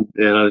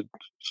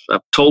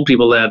I've told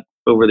people that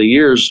over the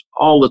years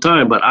all the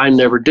time, but I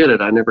never did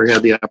it. I never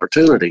had the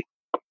opportunity.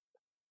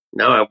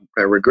 Now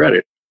I regret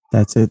it.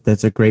 That's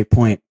a great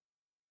point.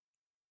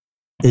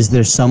 Is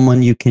there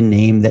someone you can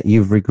name that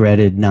you've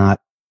regretted not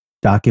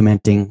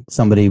documenting,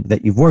 somebody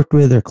that you've worked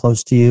with or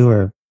close to you,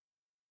 or?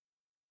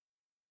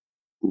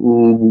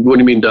 What do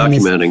you mean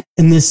documenting?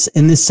 In this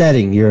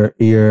setting,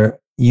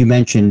 you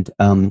mentioned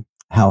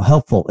how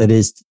helpful it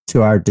is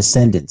to our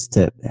descendants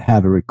to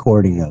have a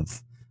recording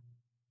of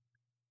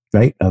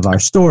our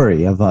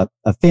story, of a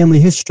family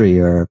history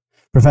or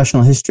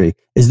professional history.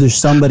 Is there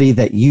somebody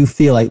that you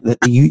feel like that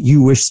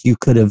you wish you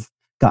could have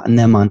gotten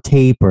them on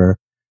tape or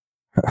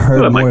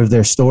heard more of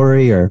their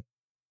story? Or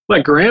my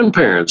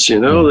grandparents,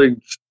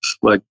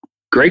 my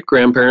great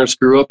grandparents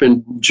grew up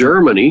in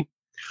Germany.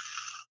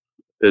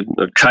 In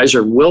the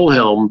Kaiser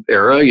Wilhelm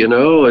era,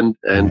 and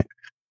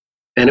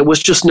it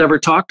was just never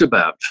talked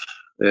about.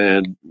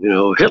 And,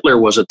 Hitler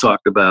wasn't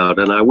talked about.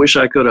 And I wish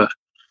I could have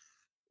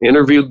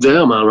interviewed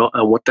them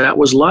on what that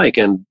was like.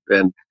 And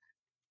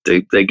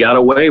they got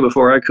away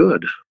before I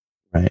could.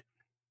 Right.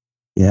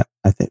 Yeah.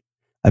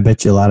 I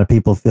bet you a lot of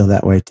people feel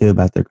that way too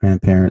about their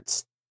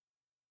grandparents.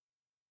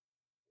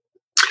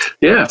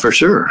 Yeah, for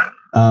sure.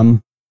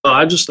 I'm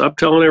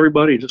telling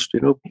everybody, just,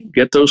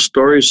 get those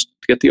stories,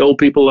 get the old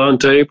people on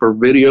tape or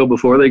video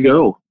before they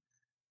go.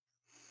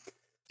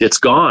 It's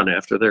gone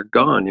after they're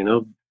gone,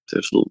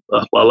 There's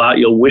a lot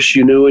you'll wish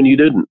you knew and you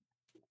didn't.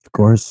 Of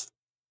course.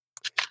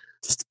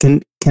 Just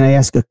can I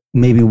ask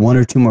maybe one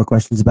or two more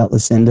questions about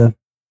Lucinda,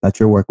 about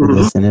your work with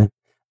Lucinda?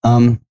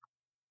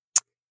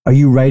 Are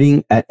you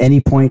writing at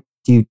any point?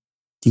 Do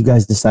you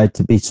guys decide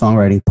to be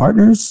songwriting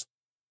partners?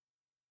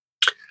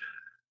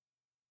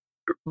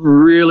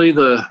 Really,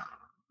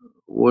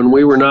 when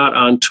we were not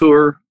on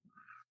tour,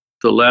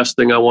 the last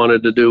thing I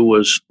wanted to do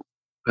was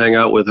hang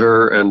out with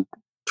her and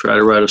try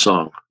to write a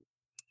song.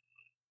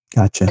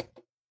 Gotcha.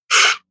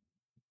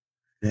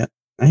 Yeah,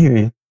 I hear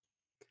you.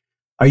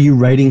 Are you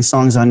writing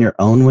songs on your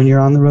own when you're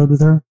on the road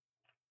with her?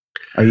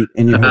 Are you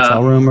in your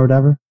hotel room or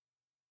whatever?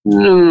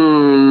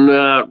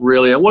 Not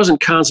really. I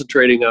wasn't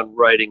concentrating on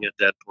writing at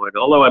that point,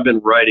 although I've been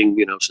writing,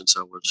 since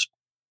I was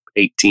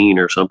 18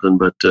 or something.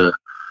 But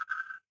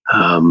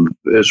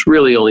it's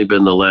really only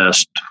been the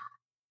last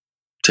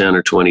 10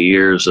 or 20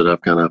 years that I've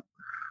kind of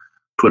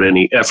put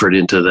any effort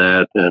into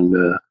that. And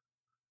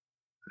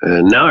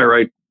now I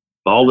write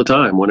all the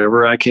time,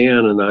 whenever I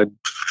can. And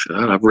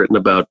I've written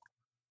about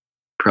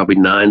probably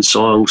 9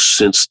 songs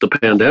since the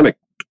pandemic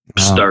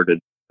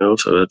started. So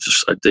it's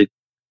just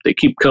they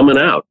keep coming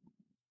out.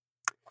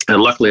 And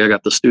luckily, I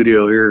got the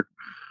studio here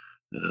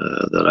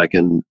that I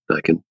can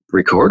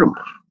record them.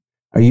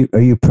 Are you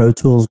a Pro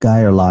Tools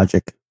guy or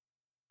Logic,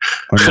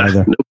 or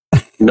neither?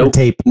 No or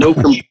tape.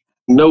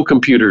 No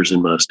computers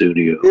in my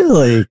studio.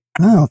 Really?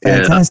 Oh,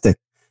 fantastic!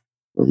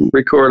 Yeah.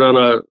 Record on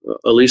a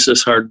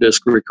Alesis hard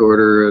disk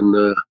recorder,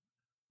 and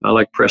I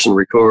like press and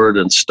record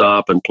and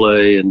stop and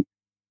play, and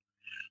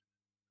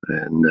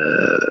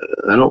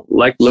I don't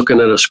like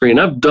looking at a screen.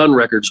 I've done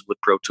records with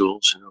Pro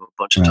Tools, a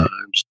bunch of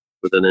times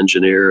with an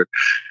engineer.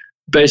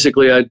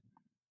 Basically, and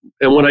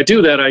when I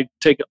do that, I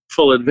take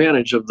full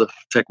advantage of the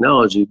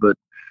technology, but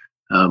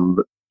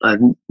I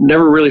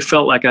never really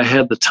felt like I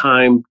had the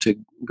time to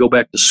go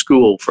back to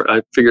school.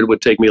 I figured it would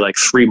take me like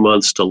 3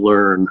 months to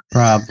learn.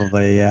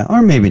 Probably, yeah.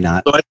 Or maybe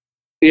not. So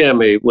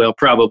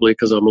probably,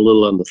 because I'm a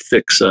little on the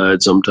thick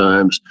side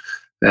sometimes.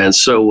 And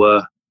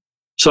so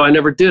I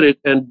never did it.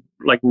 And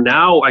like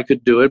now I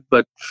could do it,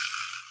 but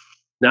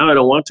now I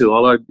don't want to.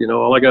 All I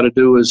got to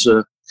do is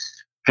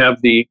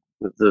have the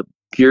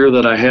gear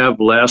that I have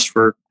last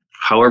for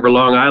however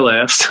long I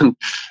last, and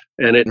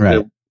it's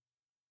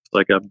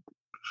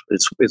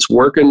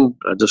working.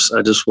 I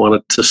just want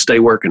it to stay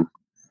working.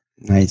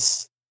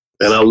 Nice.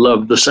 And I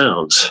love the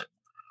sounds.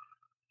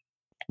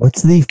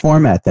 What's the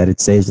format that it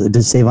saves?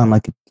 Does it save on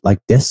like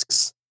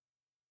discs?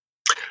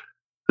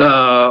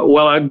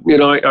 Well, I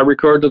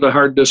record to the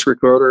hard disk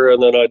recorder,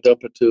 and then I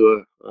dump it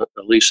to a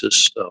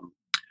Alesis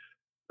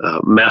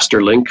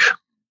master link,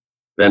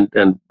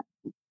 and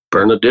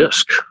burn a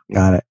disc.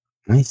 Got it.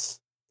 Nice.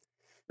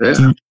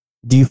 Yeah.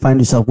 Do you find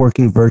yourself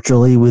working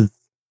virtually with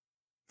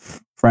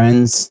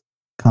friends,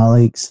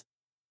 colleagues?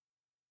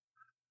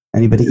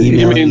 Anybody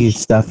emailing you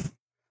stuff?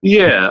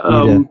 Yeah.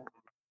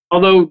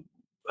 Although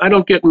I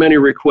don't get many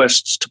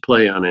requests to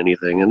play on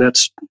anything, and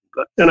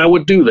I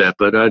would do that,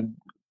 but I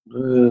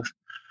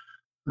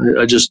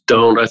just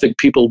don't. I think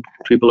people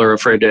are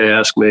afraid to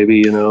ask.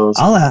 Maybe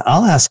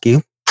I'll ask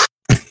you.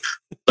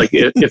 Like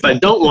if I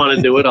don't want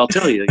to do it, I'll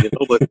tell you.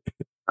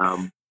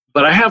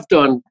 But I have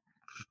done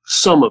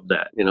some of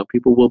that.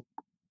 People will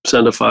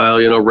send a file.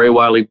 Ray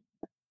Wiley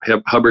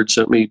Hubbard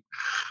sent me.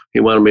 He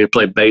wanted me to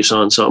play bass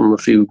on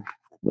something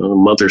a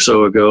month or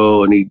so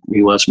ago, and he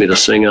wants me to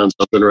sing on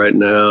something right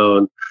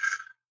now.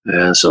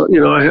 And so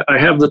I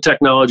have the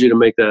technology to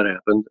make that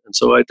happen, and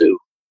so I do.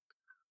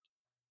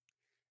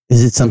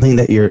 Is it something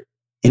that you're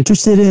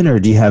interested in, or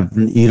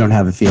you don't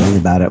have a feeling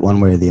about it one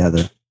way or the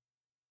other?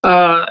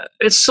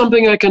 It's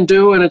something I can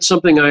do, and it's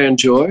something I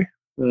enjoy.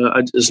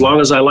 As long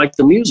as I like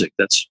the music,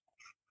 that's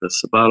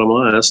the bottom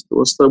line. That's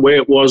the way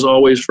it was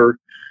always as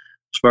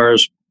far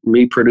as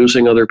me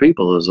producing other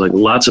people. It's like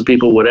lots of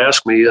people would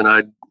ask me, and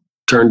I'd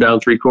turn down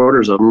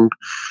 3/4 of them,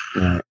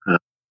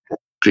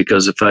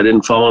 because if I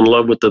didn't fall in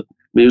love with the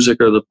music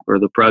or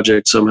the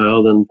project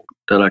somehow, then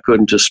I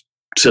couldn't just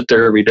sit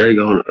there every day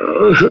going,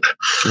 ugh.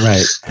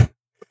 Right.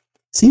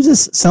 Seems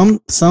as some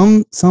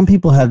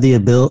people have the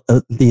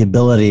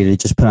ability to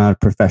just put on a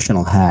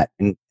professional hat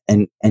and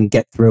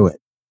get through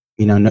it,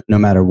 no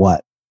matter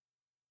what.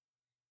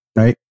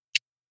 Right?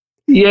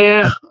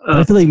 Yeah.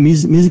 I feel like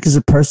music is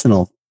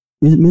personal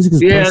to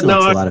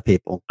a lot of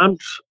people. I'm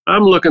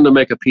looking to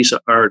make a piece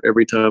of art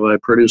every time I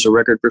produce a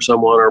record for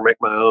someone or make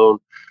my own.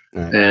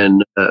 Right.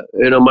 And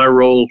my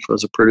role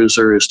as a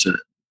producer is to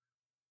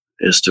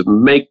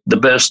make the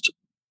best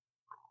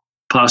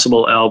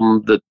possible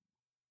album that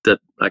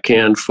I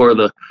can for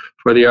the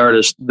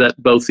artist, that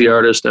both the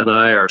artist and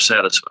I are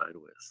satisfied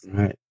with.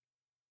 Right.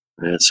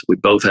 And we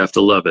both have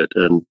to love it.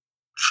 And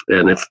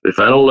if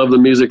I don't love the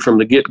music from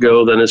the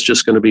get-go, then it's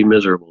just going to be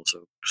miserable.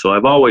 So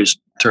I've always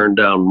turned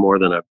down more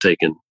than I've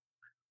taken.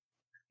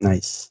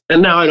 Nice.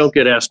 And now I don't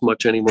get asked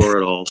much anymore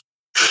at all.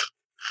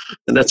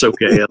 And that's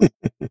okay.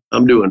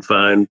 I'm doing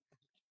fine.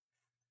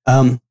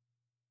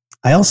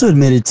 I also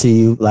admitted to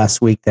you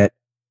last week that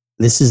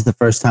this is the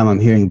first time I'm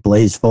hearing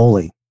Blaze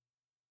Foley.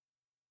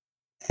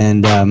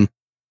 And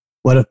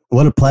what a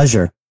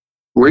pleasure.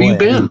 Where you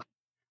been?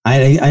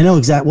 I know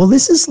exactly. Well,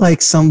 this is like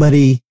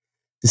somebody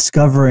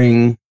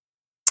discovering,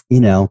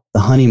 the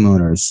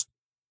Honeymooners.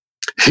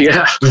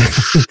 Yeah.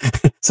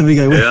 Somebody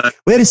go,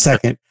 wait a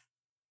second.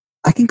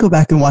 I can go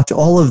back and watch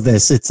all of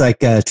this. It's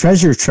like a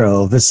treasure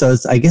trove. So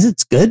I guess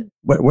it's good.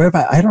 Where have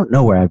I don't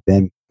know where I've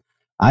been.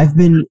 I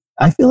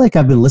feel like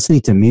I've been listening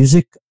to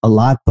music a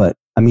lot, but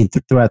I mean,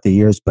 throughout the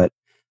years, but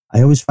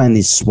I always find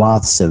these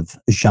swaths of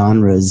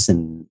genres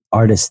and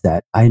artists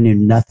that I knew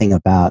nothing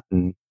about.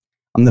 And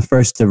I'm the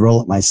first to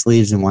roll up my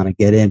sleeves and want to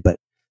get in, but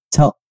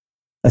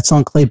that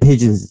song Clay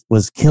Pigeons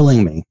was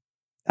killing me.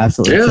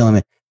 Absolutely killing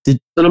me. It's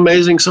an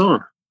amazing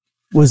song.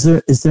 Is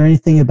there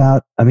anything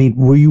about, I mean,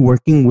 were you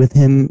working with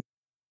him?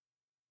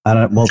 I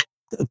don't know.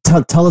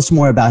 Well, tell us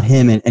more about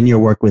him and your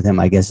work with him,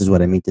 I guess is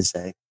what I mean to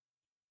say.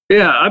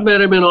 Yeah, I met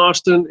him in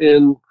Austin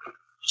in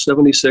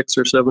 76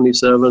 or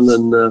 77.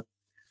 And,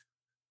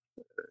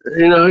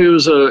 he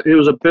was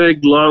a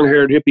big,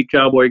 long-haired hippie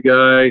cowboy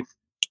guy.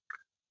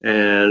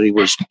 And he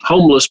was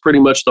homeless pretty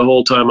much the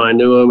whole time I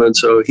knew him. And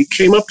so he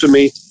came up to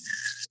me.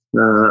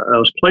 I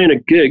was playing a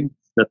gig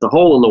at the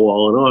Hole in the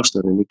Wall in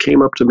Austin. And he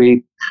came up to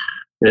me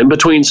in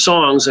between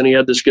songs, and he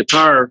had this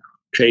guitar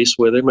case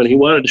with him, and he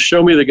wanted to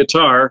show me the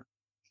guitar.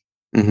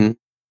 Mm-hmm.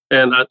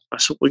 And I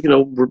said,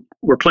 well,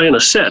 we're playing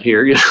a set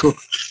here,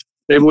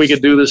 maybe we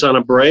could do this on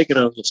a break. And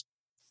I was just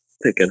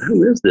thinking,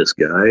 who is this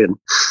guy?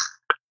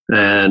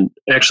 And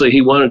actually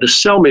he wanted to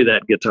sell me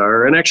that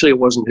guitar, and actually it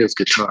wasn't his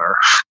guitar.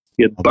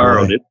 He had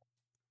borrowed it.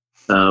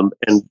 And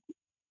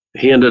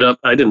he ended up,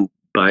 I didn't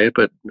buy it,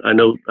 but I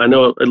know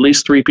at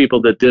least 3 people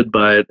that did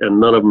buy it, and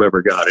none of them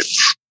ever got it.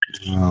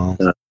 Oh.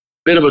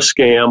 Bit of a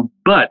scam,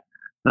 but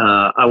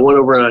I went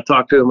over and I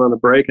talked to him on the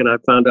break, and I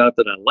found out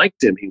that I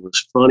liked him. He was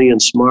funny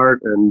and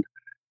smart, and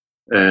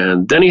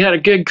then he had a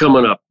gig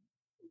coming up.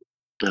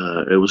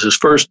 It was his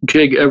first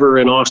gig ever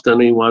in Austin.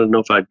 He wanted to know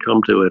if I'd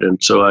come to it,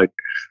 and so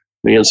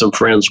me and some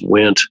friends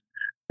went,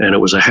 and it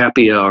was a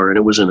happy hour, and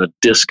it was in a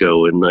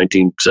disco in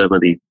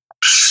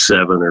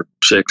 1977 or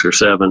 6 or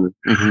 7.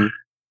 Mm-hmm.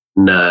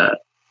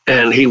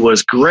 And he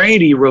was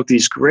great. He wrote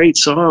these great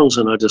songs,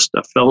 and I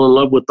fell in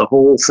love with the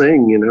whole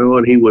thing,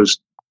 and he was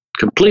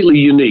completely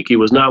unique. He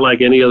was not like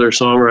any other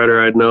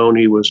songwriter I'd known.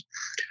 He was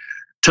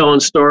telling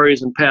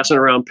stories and passing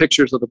around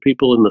pictures of the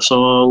people in the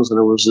songs, and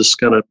it was this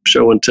kind of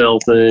show and tell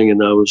thing,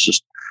 and I was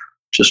just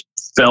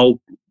fell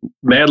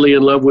madly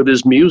in love with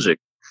his music.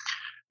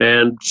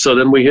 And so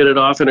then we hit it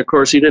off, and of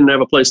course he didn't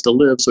have a place to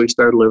live, so he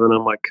started living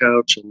on my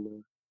couch,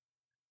 and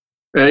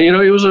he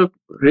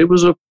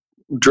was a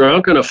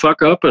drunk and a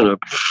fuck up, and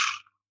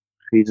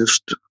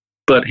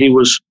but he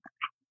was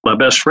my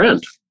best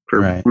friend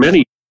for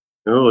many,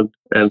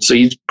 and so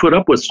he put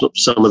up with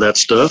some of that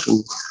stuff,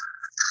 and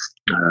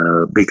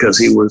because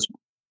he was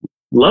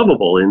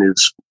lovable in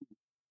his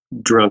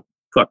drunk,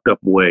 fucked up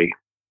way.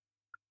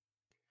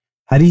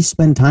 How do you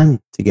spend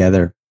time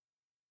together?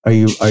 Are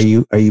you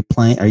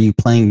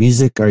playing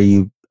music? Are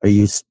you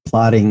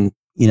plotting,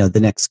 the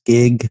next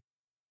gig?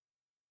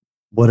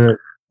 What are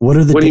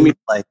the days mean?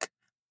 Like?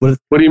 What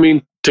do you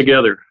mean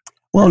together?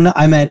 Well, no,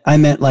 I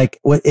meant like,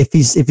 what if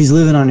he's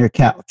living on your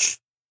couch?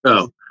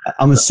 Oh,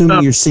 I'm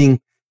assuming you're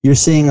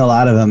seeing a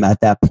lot of him at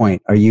that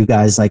point. Are you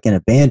guys like in a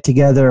band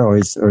together, or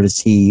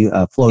is he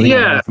floating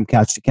around from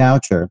couch to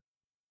couch, or?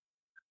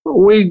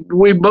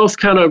 We both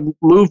kind of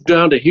moved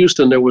down to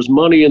Houston. There was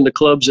money in the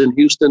clubs in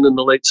Houston in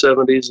the late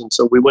 70s, and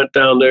so we went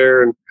down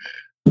there, and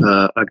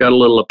I got a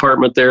little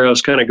apartment there. I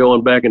was kind of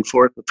going back and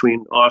forth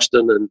between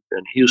Austin and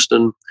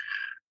Houston.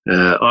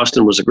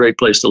 Austin was a great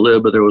place to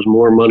live, but there was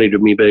more money to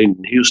be made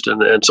in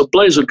Houston. And so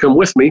Blaze would come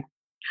with me.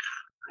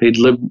 He'd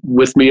live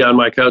with me on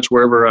my couch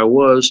wherever I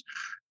was.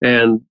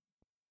 And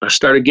I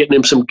started getting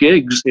him some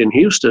gigs in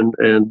Houston.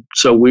 And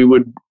so we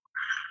would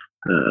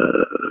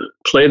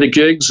play the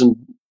gigs and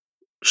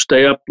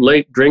stay up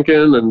late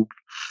drinking and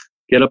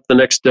get up the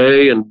next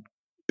day and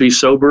be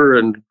sober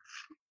and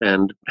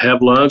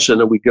have lunch. And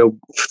then we'd go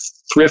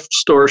thrift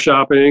store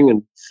shopping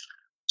and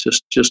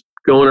just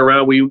going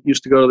around. We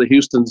used to go to the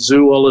Houston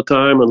Zoo all the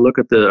time and look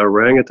at the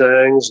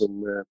orangutans,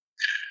 and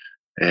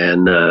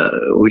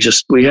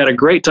we had a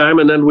great time.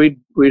 And then we'd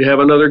have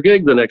another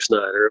gig the next night,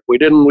 or if we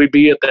didn't, we'd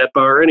be at that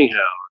bar anyhow.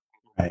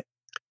 Right.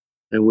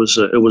 It was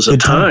a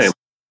time.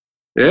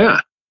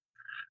 Yeah.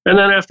 And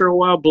then after a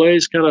while,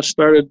 Blaze kind of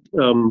started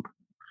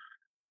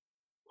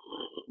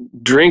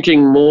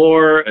drinking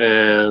more,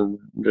 and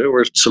there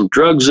were some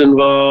drugs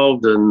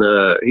involved, and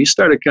he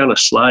started kind of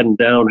sliding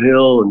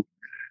downhill. And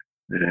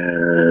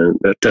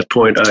at that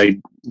point, I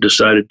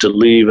decided to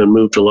leave and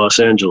move to Los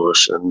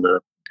Angeles, and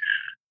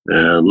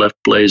left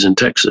Blaze in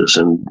Texas.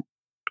 And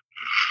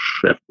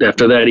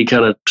after that, he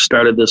kind of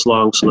started this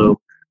long, slow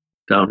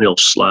downhill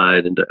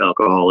slide into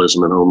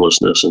alcoholism and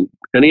homelessness. And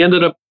he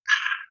ended up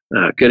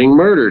getting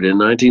murdered in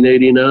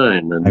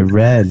 1989. And I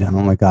read, oh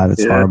my God,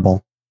 it's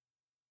horrible.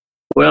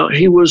 Well,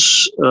 he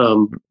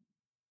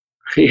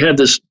had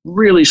this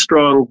really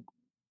strong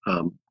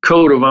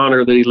code of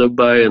honor that he lived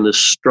by, and this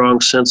strong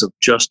sense of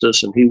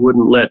justice, and he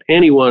wouldn't let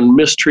anyone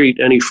mistreat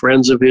any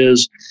friends of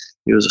his.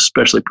 He was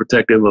especially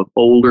protective of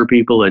older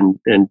people and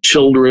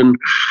children.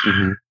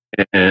 Mm-hmm.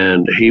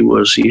 and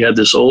he had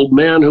this old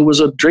man who was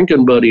a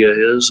drinking buddy of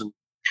his,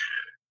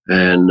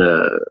 and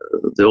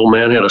the old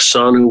man had a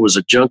son who was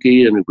a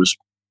junkie and who was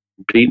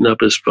beating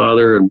up his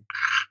father and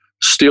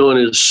stealing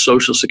his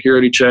Social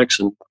Security checks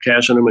and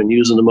cashing them and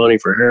using the money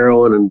for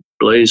heroin. And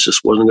Blaze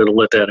just wasn't going to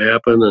let that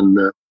happen.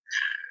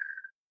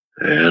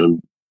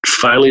 And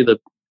finally, the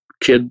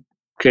kid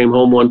came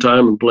home one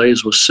time, and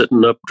Blaze was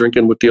sitting up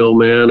drinking with the old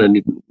man, and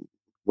he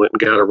went and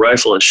got a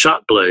rifle and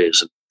shot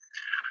Blaze.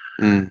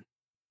 And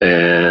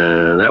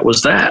that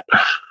was that.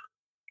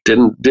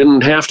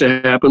 Didn't have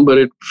to happen, but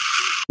it,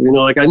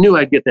 like I knew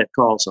I'd get that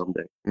call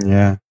someday.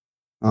 Yeah.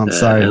 I'm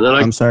sorry.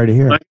 I'm sorry to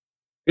hear.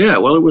 Yeah,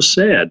 well, it was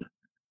sad.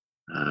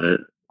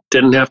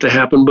 Didn't have to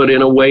happen, but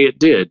in a way it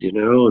did,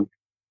 and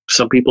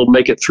some people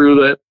make it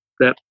through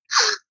that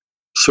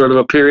sort of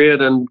a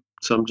period, and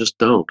some just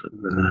don't.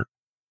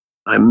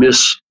 I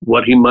miss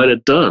what he might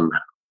have done.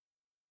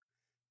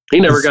 He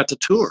never got to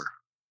tour.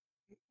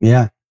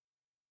 Yeah.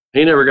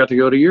 He never got to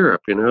go to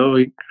Europe, He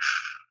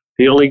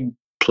only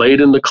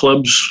played in the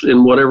clubs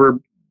in whatever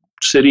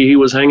city he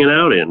was hanging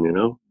out in,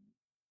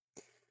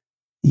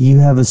 You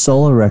have a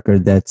solo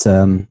record that's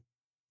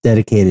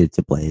dedicated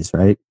to Blaze,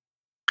 right?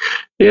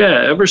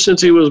 Yeah, ever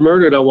since he was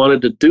murdered, I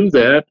wanted to do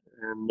that,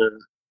 and it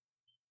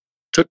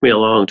took me a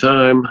long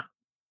time.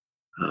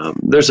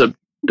 There's a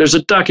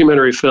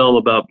documentary film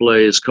about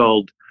Blaze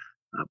called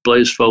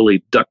Blaze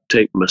Foley, Duct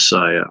Tape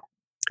Messiah.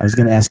 I was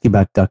going to ask you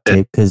about duct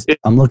tape because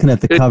I'm looking at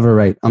the cover.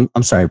 Right,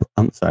 I'm sorry,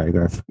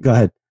 Garth. Go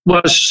ahead. Well,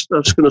 I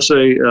was going to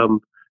say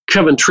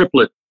Kevin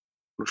Triplett,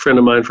 a friend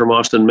of mine from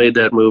Austin, made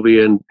that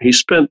movie, and he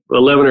spent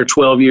 11 or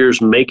 12 years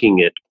making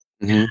it.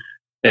 Mm-hmm.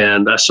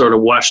 And I sort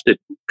of watched it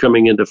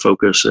coming into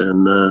focus,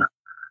 and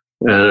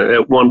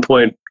at one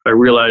point I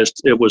realized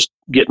it was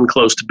getting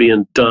close to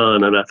being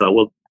done, and I thought,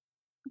 well,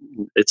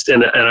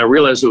 and I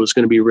realized it was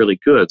going to be really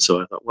good.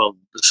 So I thought, well,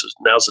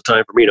 now's the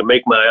time for me to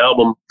make my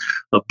album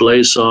of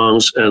Blaze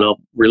songs, and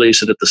I'll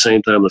release it at the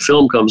same time the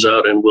film comes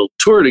out, and we'll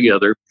tour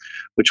together,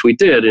 which we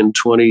did in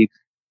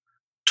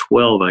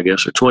 2012, I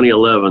guess, or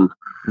 2011.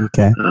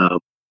 Okay.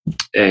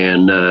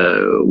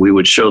 And we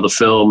would show the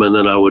film, and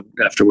then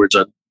afterwards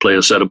I'd play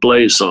a set of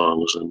Blaze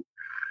songs,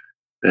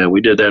 and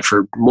we did that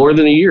for more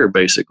than a year,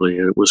 basically,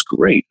 and it was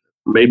great.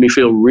 It made me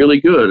feel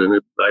really good,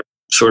 and I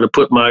sort of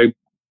put my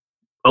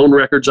own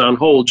records on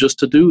hold just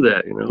to do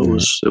that.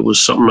 It was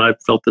something I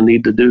felt the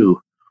need to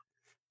do.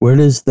 Where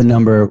does the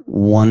number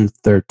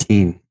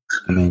 113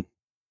 come in?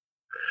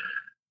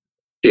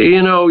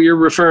 You're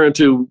referring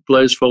to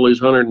Blaze Foley's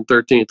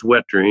 113th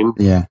Wet Dream,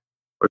 yeah,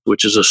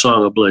 which is a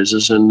song of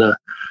Blaze's, and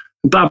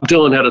Bob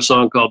Dylan had a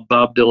song called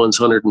Bob Dylan's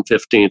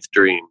 115th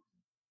Dream.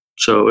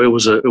 So it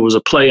was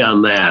a play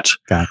on that.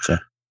 Gotcha.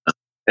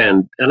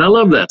 And I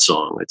love that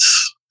song.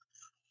 It's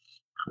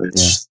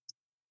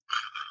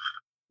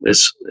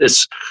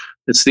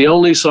the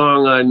only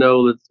song I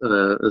know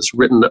that is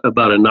written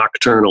about a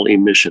nocturnal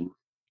emission.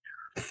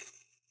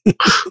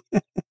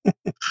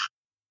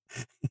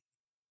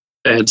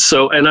 And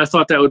I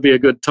thought that would be a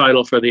good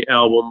title for the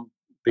album.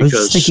 Because I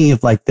was just thinking if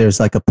there's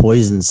a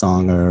Poison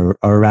song or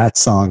a Rat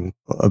song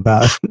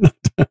about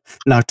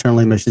nocturnal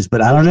emissions,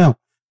 but I don't know.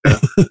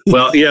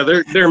 Well, yeah,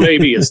 there may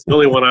be. It's the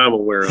only one I'm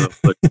aware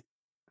of.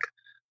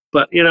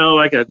 But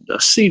a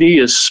CD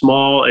is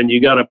small, and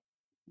you gotta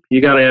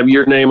have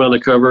your name on the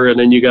cover, and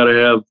then you gotta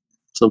have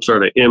some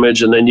sort of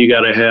image, and then you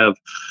gotta have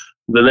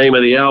the name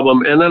of the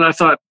album. And then I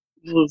thought,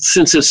 well,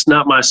 since it's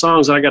not my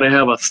songs, I gotta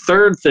have a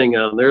third thing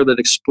on there that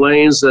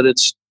explains that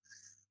it's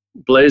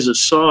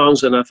Blaze's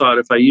songs. And I thought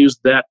if I use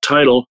that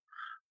title,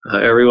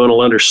 everyone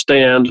will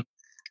understand.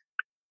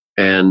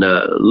 And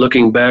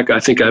looking back, I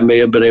think I may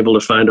have been able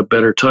to find a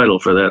better title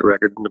for that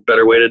record and a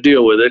better way to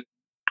deal with it,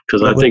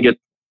 because I think it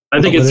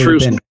threw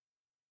some.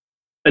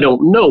 I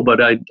don't know,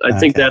 but I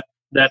think that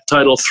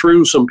title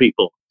threw some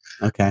people.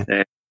 Okay.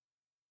 And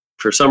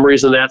for some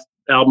reason, that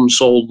album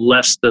sold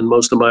less than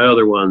most of my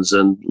other ones,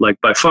 and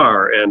by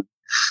far. And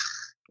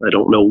I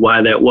don't know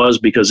why that was,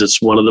 because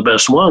it's one of the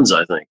best ones,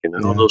 I think.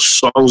 Those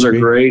songs are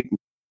great.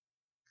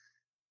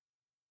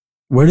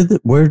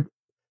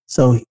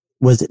 So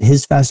was it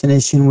his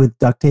fascination with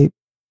duct tape,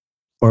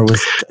 or was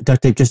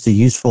duct tape just a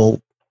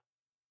useful,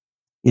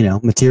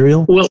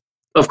 material? Well,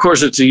 of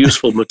course it's a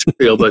useful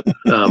material, but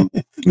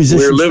we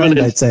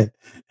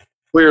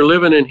were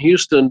living in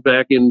Houston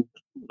back in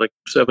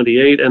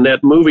 78, and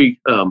that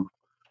movie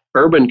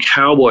Urban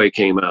Cowboy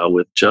came out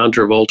with John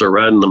Travolta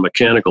riding the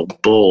mechanical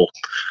bull.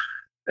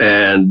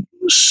 And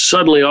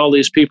suddenly all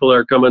these people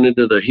are coming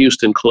into the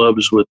Houston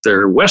clubs with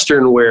their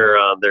Western wear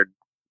on.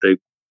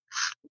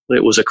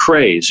 It was a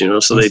craze,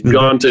 so they'd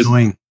gone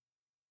to,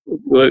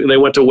 they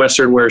went to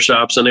Western wear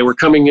shops, and they were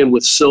coming in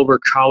with silver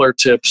collar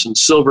tips and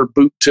silver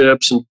boot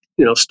tips and,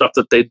 stuff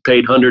that they'd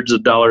paid hundreds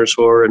of dollars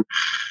for. And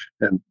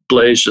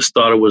Blaze just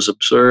thought it was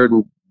absurd.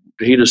 And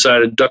he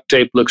decided duct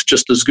tape looks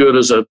just as good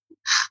as a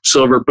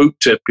silver boot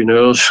tip,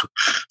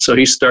 So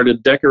he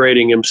started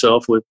decorating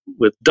himself with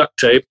duct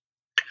tape,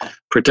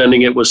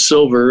 pretending it was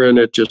silver, and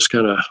it just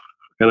kind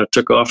of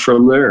took off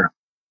from there.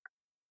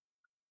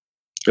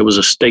 It was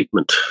a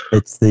statement.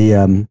 It's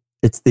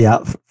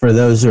the for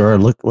those who are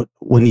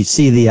when you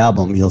see the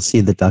album, you'll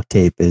see the duct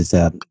tape is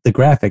the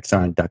graphics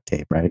are on duct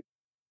tape, right?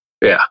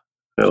 Yeah.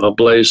 Well,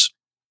 Blaze,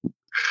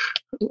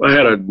 I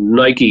had a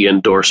Nike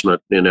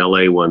endorsement in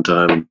LA one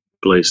time.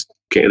 Blaze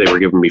they were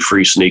giving me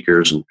free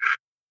sneakers, and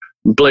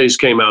Blaze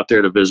came out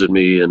there to visit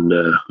me, and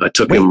I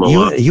took him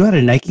along. You had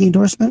a Nike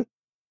endorsement?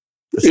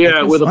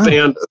 Yeah, with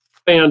a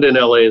band in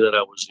LA that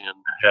I was in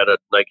had a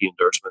Nike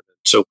endorsement.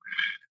 So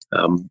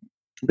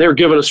they were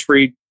giving us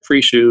free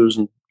shoes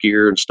and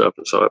gear and stuff.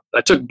 And so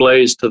I took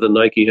Blaze to the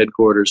Nike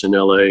headquarters in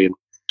LA,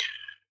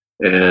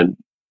 and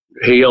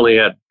he only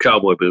had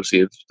cowboy boots. He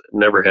had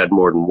never had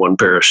more than one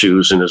pair of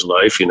shoes in his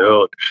life.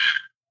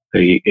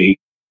 He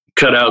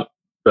cut out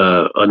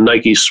a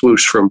Nike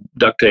swoosh from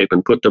duct tape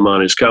and put them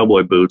on his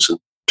cowboy boots, and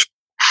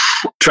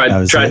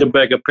tried to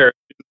beg a pair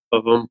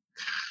of them.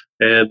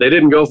 And they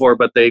didn't go for it,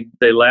 but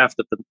they laughed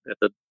at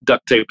the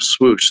duct tape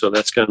swoosh. So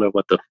that's kind of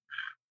what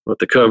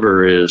the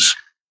cover is.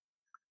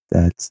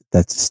 That's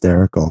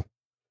hysterical.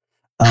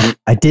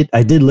 I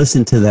did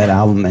listen to that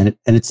album, and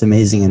it's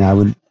amazing, and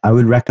I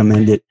would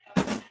recommend it.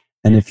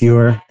 And if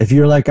you're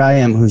like I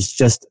am, who's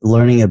just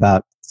learning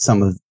about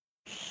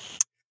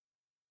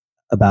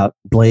about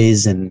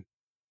Blaze and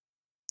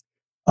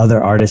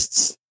other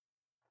artists,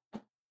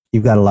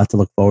 you've got a lot to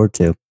look forward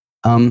to.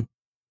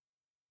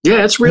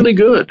 Yeah, it's really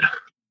good.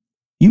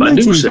 You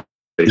mentioned,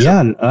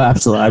 yeah,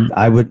 absolutely.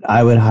 I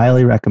would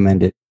highly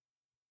recommend it.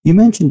 You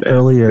mentioned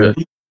earlier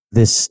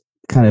this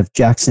kind of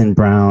Jackson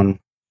Browne,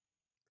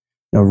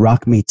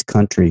 rock meets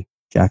country,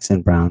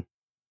 Jackson Browne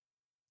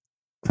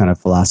kind of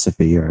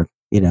philosophy, or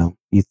you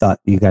thought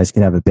you guys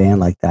could have a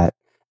band like that.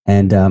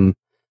 And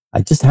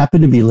I just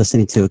happened to be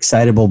listening to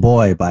 "Excitable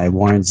Boy" by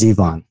Warren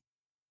Zevon,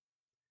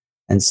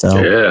 and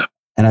so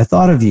and I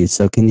thought of you.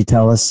 So can you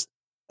tell us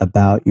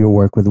about your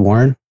work with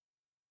Warren?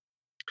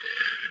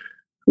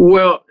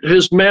 Well,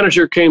 his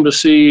manager came to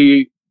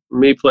see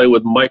me play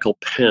with Michael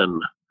Penn.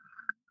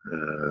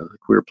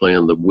 We were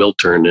playing the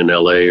Wiltern in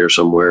LA or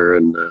somewhere,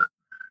 and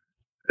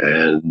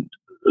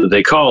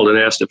they called and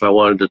asked if I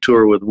wanted to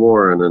tour with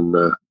Warren,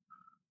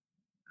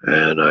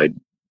 and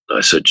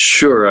I said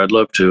sure, I'd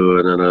love to.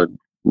 And then I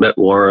met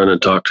Warren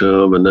and talked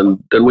to him, and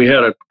then we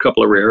had a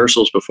couple of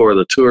rehearsals before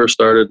the tour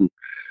started. And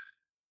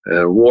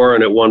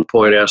Warren at one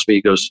point asked me,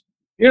 he goes,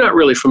 "You're not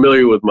really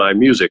familiar with my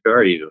music,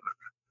 are you?"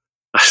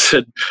 I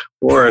said,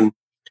 "Warren,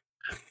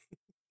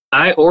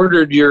 I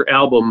ordered your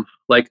album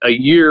like a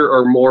year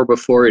or more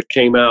before it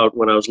came out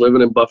when I was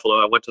living in Buffalo.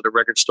 I went to the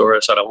record store. I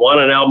said, I want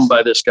an album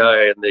by this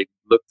guy." And they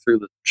looked through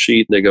the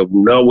sheet and they go,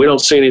 "No, we don't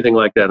see anything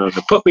like that." And I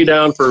said, "Put me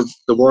down for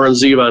the Warren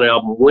Zevon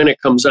album when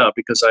it comes out,"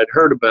 because I'd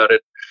heard about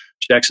it.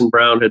 Jackson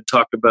Browne had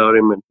talked about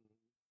him. And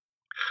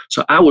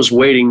so I was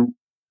waiting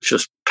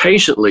just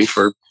patiently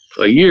for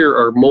a year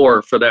or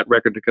more for that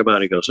record to come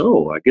out. He goes,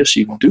 "Oh, I guess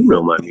you do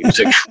know my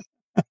music."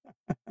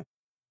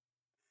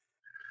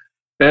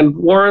 And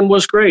Warren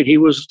was great. He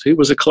was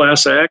a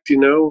class act,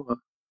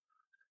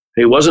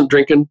 He wasn't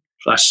drinking.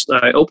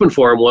 I opened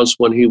for him once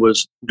when he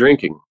was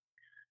drinking,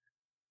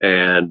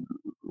 and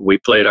we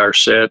played our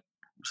set.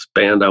 This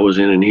band I was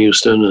in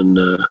Houston, and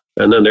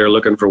then they were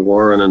looking for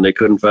Warren, and they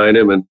couldn't find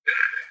him. And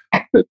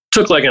it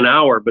took like an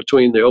hour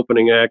between the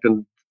opening act,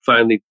 and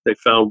finally they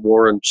found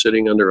Warren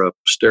sitting under a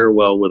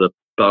stairwell with a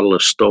bottle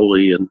of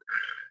Stoli, and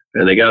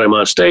they got him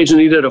on stage, and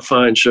he did a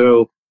fine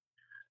show.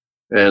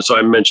 And so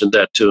I mentioned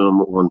that to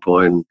him at one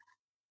point.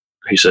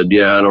 He said,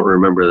 "Yeah, I don't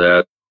remember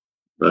that."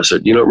 I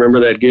said, "You don't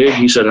remember that gig?"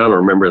 He said, "I don't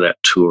remember that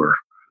tour."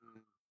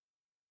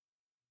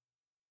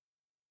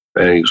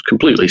 And he was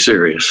completely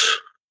serious.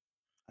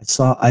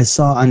 I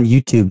saw on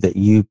YouTube that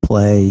you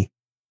play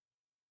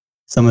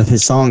some of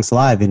his songs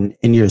live in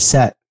your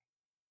set.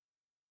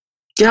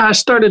 Yeah, I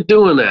started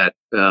doing that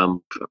a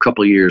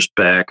couple of years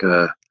back.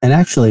 And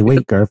actually,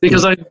 wait, Garth,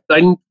 because I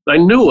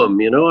knew them,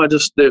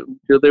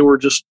 they were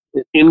just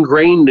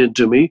ingrained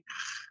into me.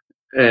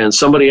 And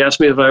somebody asked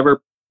me if I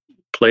ever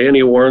play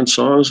any Warren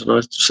songs, and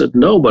I said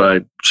no, but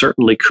I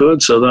certainly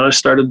could. So then I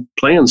started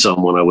playing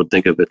some when I would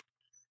think of it.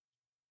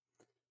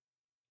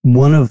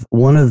 One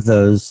of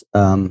those,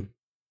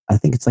 I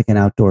think it's like an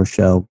outdoor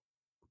show.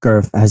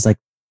 Garth has like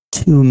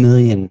 2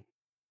 million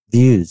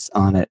views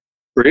on it.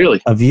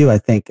 Really? A view, I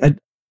think. It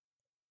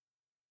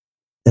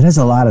has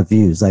a lot of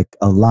views, like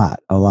a lot.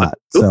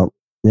 So,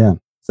 yeah.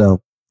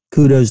 So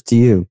kudos to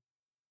you.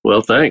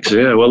 Well, thanks.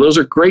 Yeah. Well, those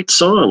are great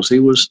songs. He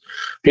was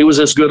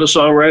as good a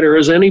songwriter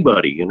as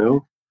anybody,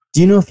 Do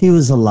you know if he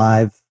was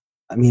alive?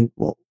 I mean,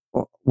 well,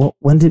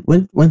 when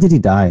did he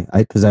die?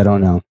 Because I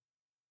don't know.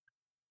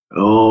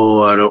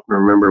 Oh, I don't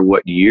remember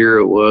what year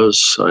it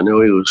was. I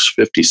know he was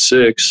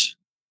 56.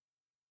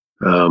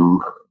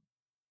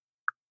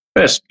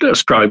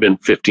 That's probably been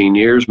 15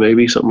 years,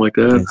 maybe something like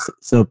that. Okay,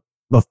 so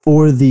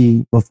before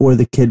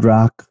Kid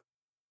Rock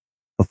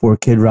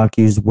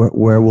used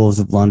Werewolves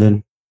of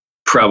London.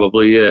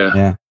 Probably, yeah.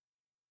 Yeah.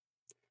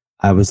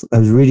 I was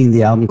reading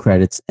the album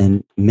credits,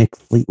 and Mick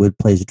Fleetwood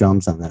plays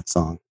drums on that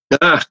song.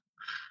 Ah.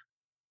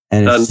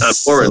 And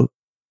it's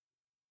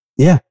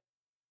yeah.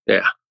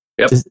 Yeah.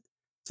 Yep.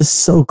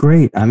 just so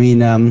great. I mean,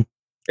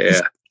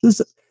 Yeah.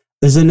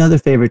 there's another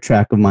favorite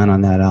track of mine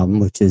on that album,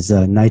 which is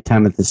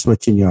 "Nighttime at the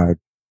Switching Yard."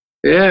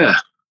 Yeah.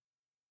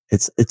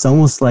 It's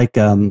almost like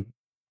I mean,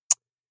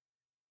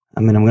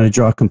 I'm going to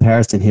draw a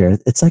comparison here.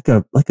 It's like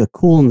a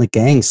Kool and the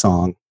Gang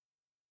song.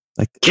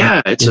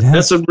 Yeah,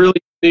 that's a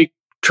really unique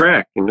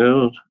track. You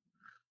know,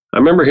 I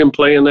remember him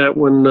playing that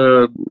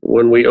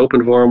when we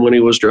opened for him when he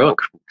was drunk.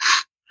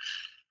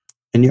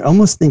 And you're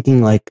almost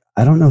thinking like,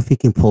 I don't know if he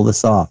can pull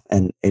this off,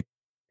 and it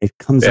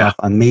comes off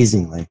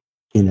amazingly.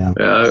 You know.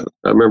 Yeah,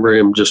 I remember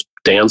him just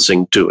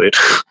dancing to it.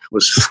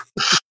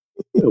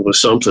 It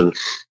was something.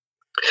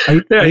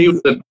 He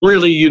was a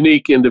really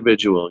unique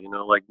individual. You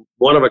know, like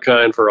one of a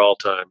kind for all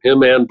time.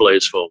 Him and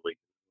Blaze Foley.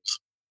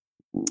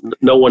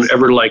 No one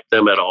ever liked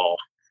them at all.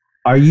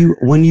 Are you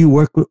when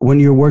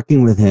you're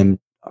working with him?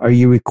 Are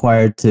you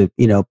required to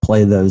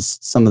play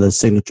some of those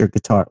signature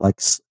guitar like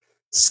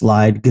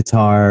slide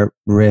guitar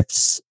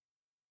riffs?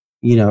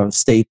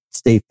 Stay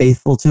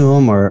faithful to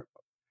him, or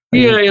go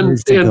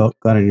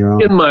on your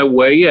own? In my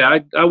way, yeah.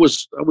 I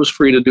was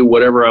free to do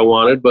whatever I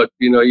wanted, but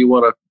you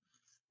want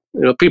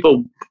to,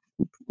 people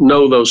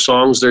know those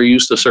songs. They're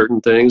used to certain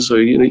things, so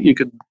you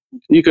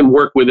can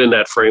work within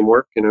that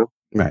framework.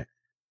 Right.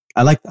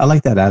 I like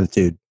that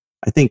attitude.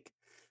 I think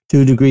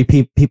to a degree,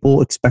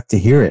 people expect to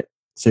hear it,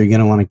 so you're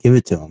going to want to give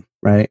it to them,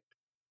 right?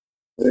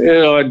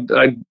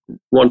 I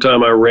one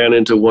time I ran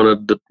into one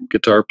of the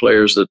guitar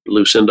players that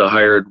Lucinda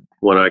hired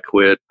when I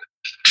quit,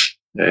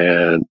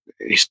 and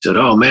he said,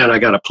 "Oh man, I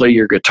got to play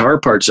your guitar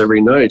parts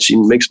every night. She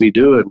makes me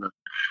do it."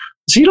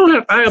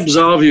 So I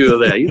absolve you of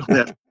that. You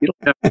don't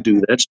have to do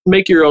that. Just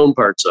make your own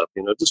parts up.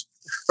 Just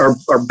or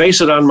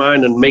base it on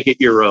mine and make it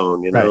your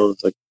own. Right.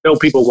 It's like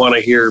people want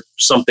to hear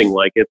something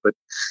like it, but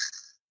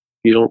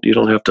you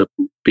don't have to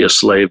be a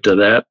slave to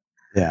that.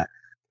 Yeah.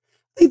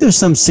 I think there's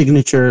some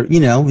signature,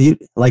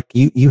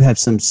 you have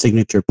some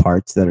signature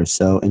parts that are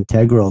so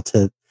integral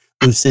to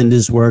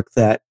Lucinda's work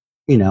that,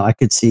 I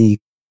could see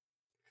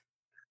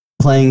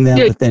playing them,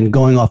 but then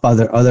going off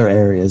other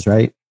areas,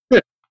 right? Yeah,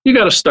 you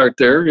got to start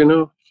there,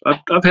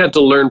 I've had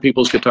to learn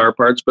people's guitar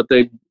parts, but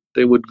they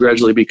would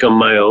gradually become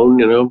my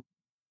own,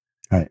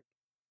 Right.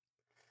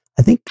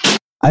 I think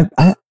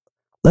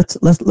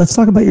let's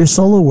talk about your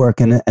solo work,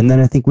 and then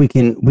I think we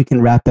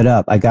can wrap it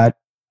up. I got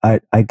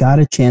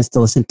a chance to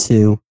listen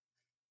to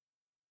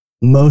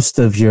most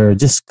of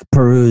just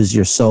peruse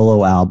your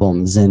solo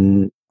albums,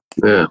 and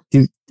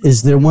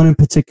is there one in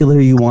particular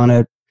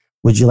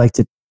would you like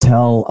to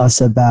tell us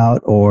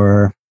about?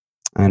 Or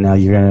I know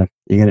you're gonna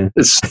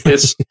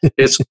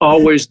it's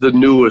always the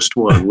newest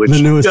one, which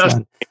the newest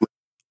one.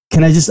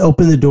 Can I just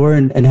open the door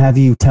and have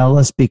you tell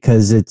us,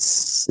 because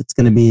it's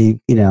going to be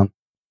an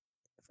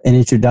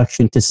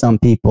introduction to some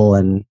people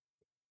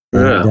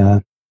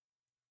well,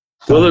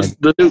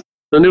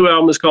 the new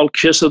album is called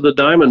Kiss of the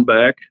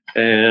Diamondback,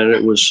 and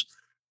it was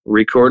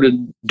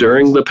recorded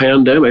during the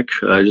pandemic.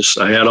 I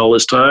had all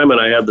this time, and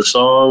I had the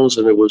songs,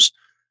 and it was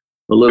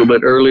a little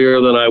bit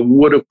earlier than I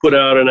would have put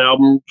out an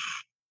album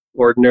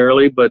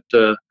ordinarily, but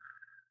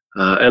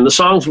and the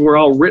songs were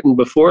all written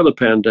before the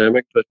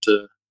pandemic, but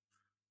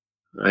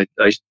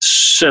I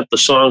sent the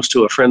songs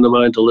to a friend of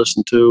mine to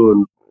listen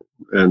to,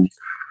 and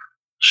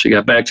she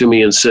got back to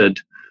me and said,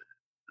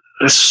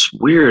 "That's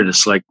weird.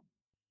 It's like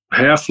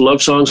half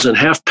love songs and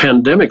half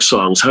pandemic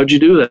songs. How'd you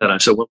do that?" I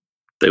said, "Well,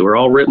 they were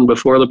all written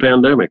before the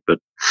pandemic."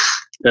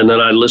 And then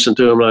I listened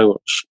to them, and I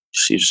went,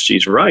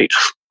 she's right.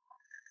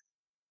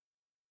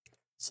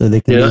 So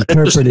they can be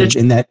interpreted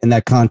in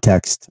that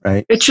context,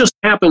 right? It just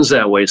happens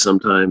that way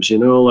sometimes,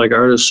 like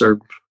artists are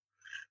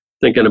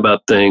thinking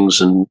about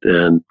things,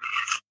 and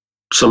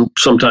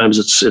sometimes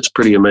it's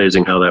pretty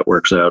amazing how that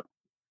works out.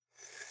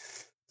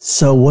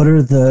 So what are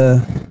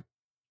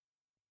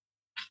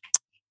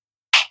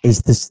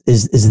is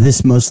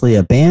this mostly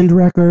a band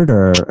record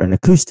or an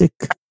acoustic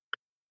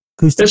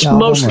it's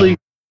album,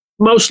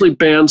 mostly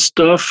band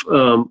stuff.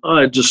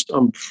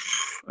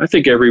 I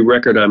think every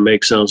record I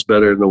make sounds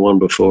better than the one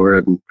before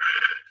it, and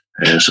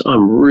so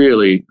I'm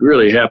really,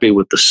 really happy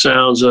with the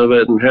sounds of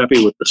it and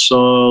happy with the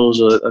songs.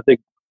 I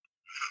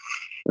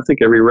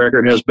think every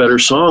record has better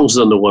songs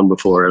than the one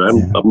before it.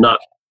 I'm not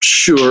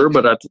sure,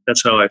 but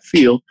that's how I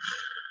feel.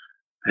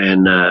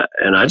 And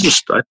I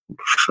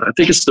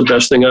think it's the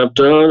best thing I've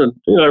done.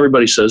 And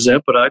everybody says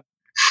that, but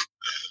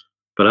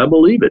I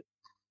believe it.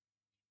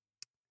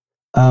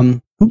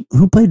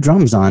 Who played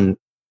drums on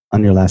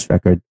your last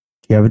record?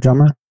 Do you have a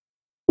drummer?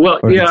 Well,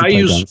 yeah,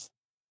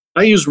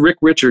 I use Rick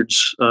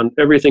Richards on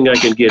everything I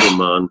can get him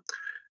on.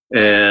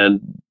 And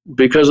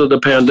because of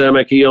the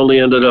pandemic, he only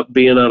ended up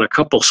being on a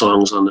couple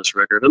songs on this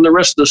record. And the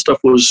rest of the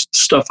stuff was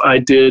stuff I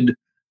did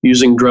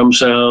using drum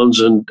sounds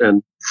and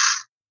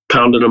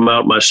pounding them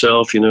out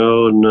myself,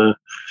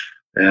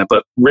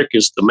 but Rick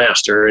is the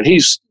master. And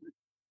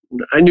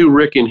I knew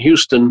Rick in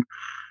Houston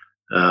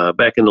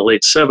back in the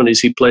late 70s.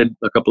 He played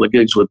a couple of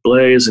gigs with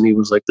Blaze, and he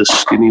was like this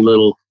skinny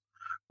little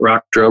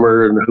rock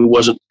drummer and who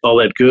wasn't all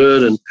that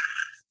good.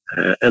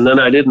 And then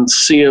I didn't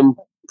see him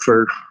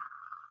for,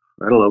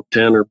 I don't know,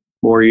 10 or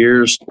more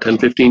years, 10,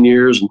 15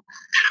 years.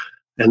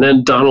 And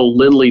then Donald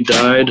Lindley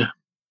died.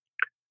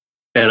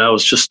 And I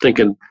was just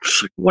thinking,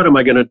 what am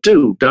I going to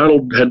do?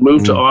 Donald had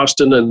moved to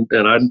Austin, and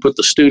I'd put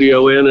the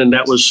studio in, and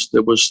it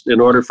was in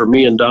order for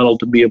me and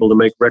Donald to be able to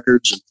make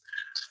records.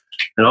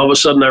 And all of a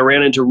sudden I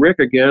ran into Rick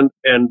again,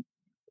 and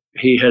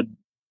he had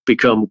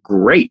become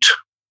great.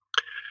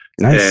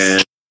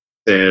 Nice.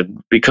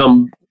 And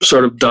become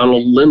sort of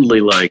Donald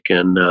Lindley-like.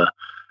 And I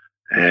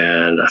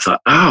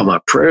thought, my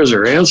prayers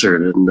are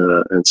answered.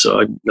 And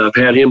so I've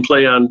had him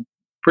play on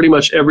pretty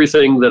much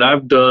everything that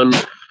I've done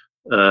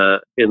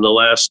in the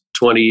last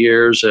 20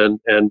 years, and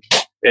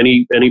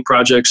any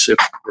projects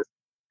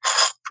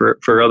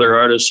for other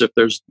artists, if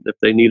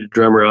they need a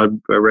drummer, I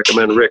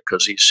recommend Rick,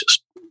 because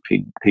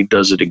he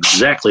does it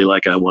exactly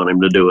like I want him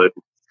to do it.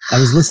 I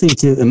was listening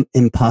to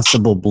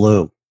Impossible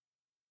Blue,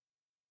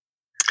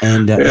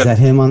 and is that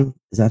him on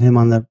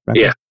the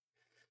record?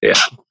 Yeah.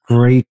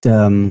 Great,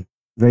 very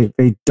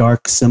very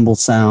dark cymbal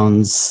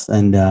sounds,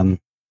 and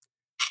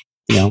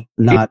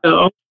not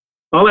all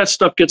that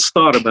stuff gets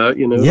thought about,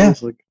 Yeah.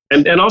 It's like,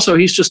 and also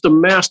he's just a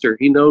master.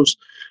 He knows,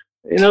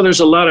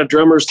 there's a lot of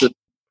drummers that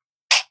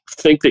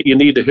think that you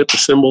need to hit the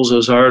cymbals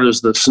as hard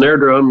as the snare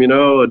drum,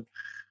 and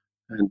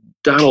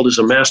Donald is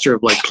a master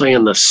of like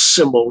playing the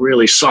cymbal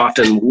really soft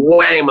and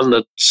whamming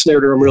the snare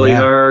drum really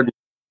hard.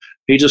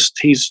 He's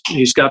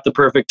got the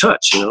perfect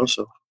touch,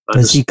 so.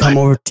 Does he come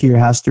over to your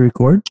house to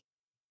record?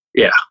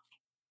 Yeah.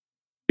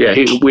 Yeah,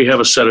 we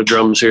have a set of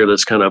drums here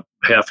that's kind of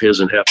half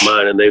his and half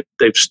mine, and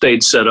they've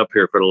stayed set up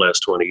here for the last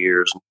 20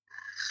 years.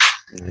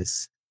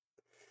 Nice.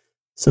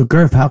 So,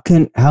 Gurf, how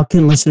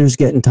can listeners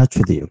get in touch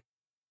with you?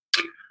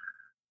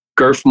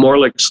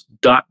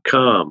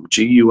 GurfMorlix.com,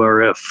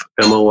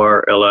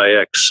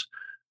 GurfMorlix.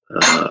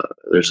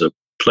 There's a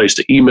place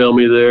to email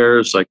me there.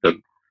 It's like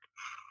the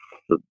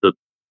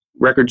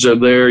records are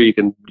there. You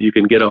can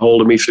get a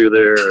hold of me through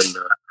there,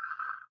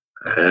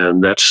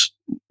 and that's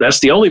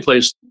the only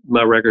place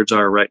my records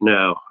are right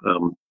now.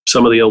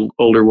 Some of the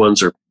older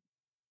ones are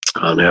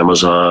on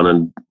Amazon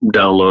and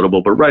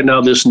downloadable, but right now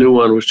this new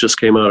one, which just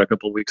came out a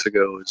couple of weeks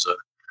ago, is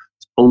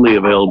only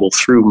available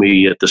through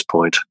me at this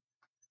point.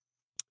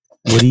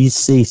 What do you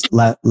see?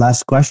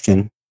 Last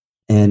question,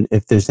 and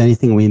if there's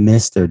anything we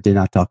missed or did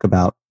not talk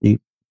about,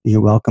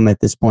 you're welcome at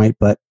this point.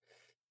 But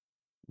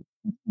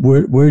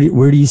where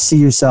do you see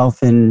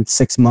yourself in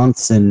 6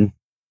 months and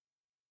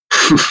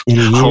in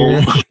a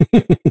year?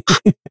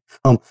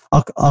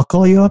 I'll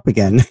call you up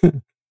again.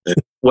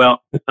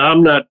 Well,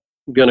 I'm not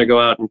going to go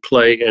out and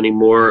play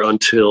anymore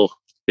until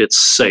it's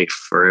safe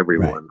for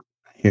everyone. Right.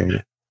 I hear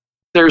you.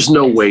 There's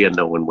no way of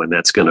knowing when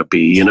that's going to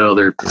be.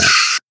 They're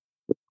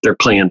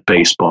playing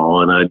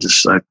baseball, and I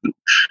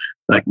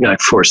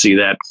foresee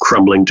that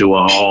crumbling to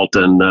a halt.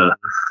 And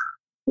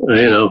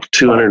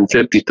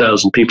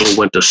 250,000 people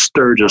went to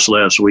Sturgis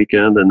last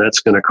weekend, and that's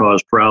going to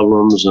cause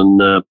problems.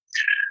 And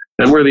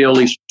we're the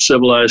only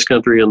civilized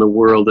country in the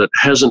world that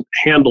hasn't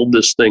handled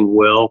this thing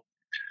well.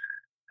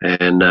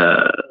 And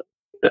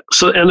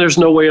and there's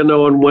no way of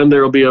knowing when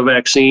there will be a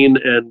vaccine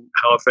and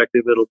how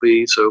effective it'll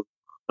be. So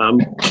I'm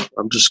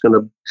just going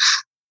to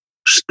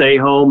stay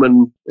home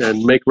and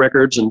make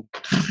records and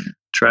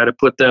try to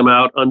put them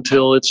out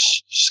until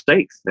it's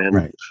safe.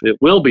 And It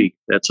will be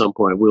at some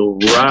point. We'll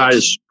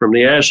rise from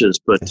the ashes,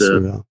 but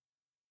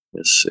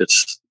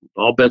it's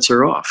all bets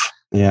are off.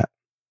 Yeah.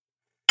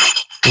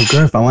 Well,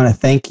 Gurf, I want to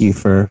thank you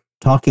for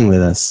talking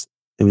with us.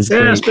 It was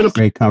it's been a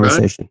great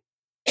conversation.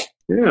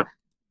 Yeah.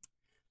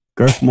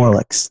 Gurf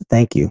Morlix,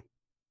 thank you.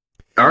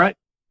 All right.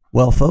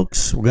 Well,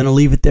 folks, we're going to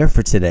leave it there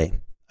for today.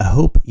 I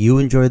hope you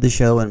enjoyed the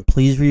show, and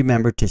please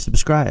remember to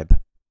subscribe.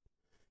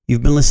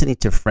 You've been listening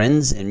to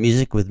Friends and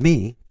Music with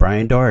me,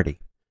 Brian Doherty.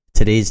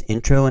 Today's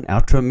intro and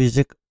outro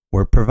music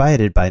were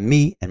provided by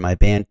me and my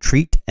band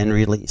Treat and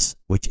Release,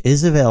 which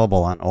is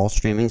available on all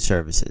streaming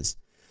services.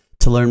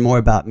 To learn more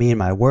about me and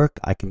my work,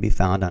 I can be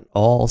found on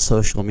all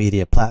social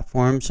media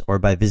platforms or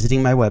by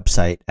visiting my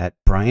website at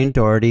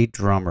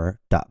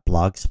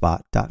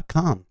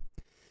briandohertydrummer.blogspot.com.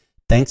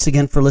 Thanks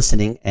again for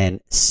listening,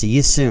 and see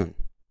you soon.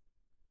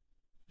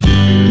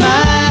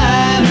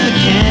 My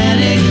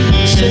mechanic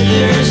said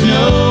there's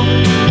no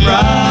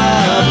problem.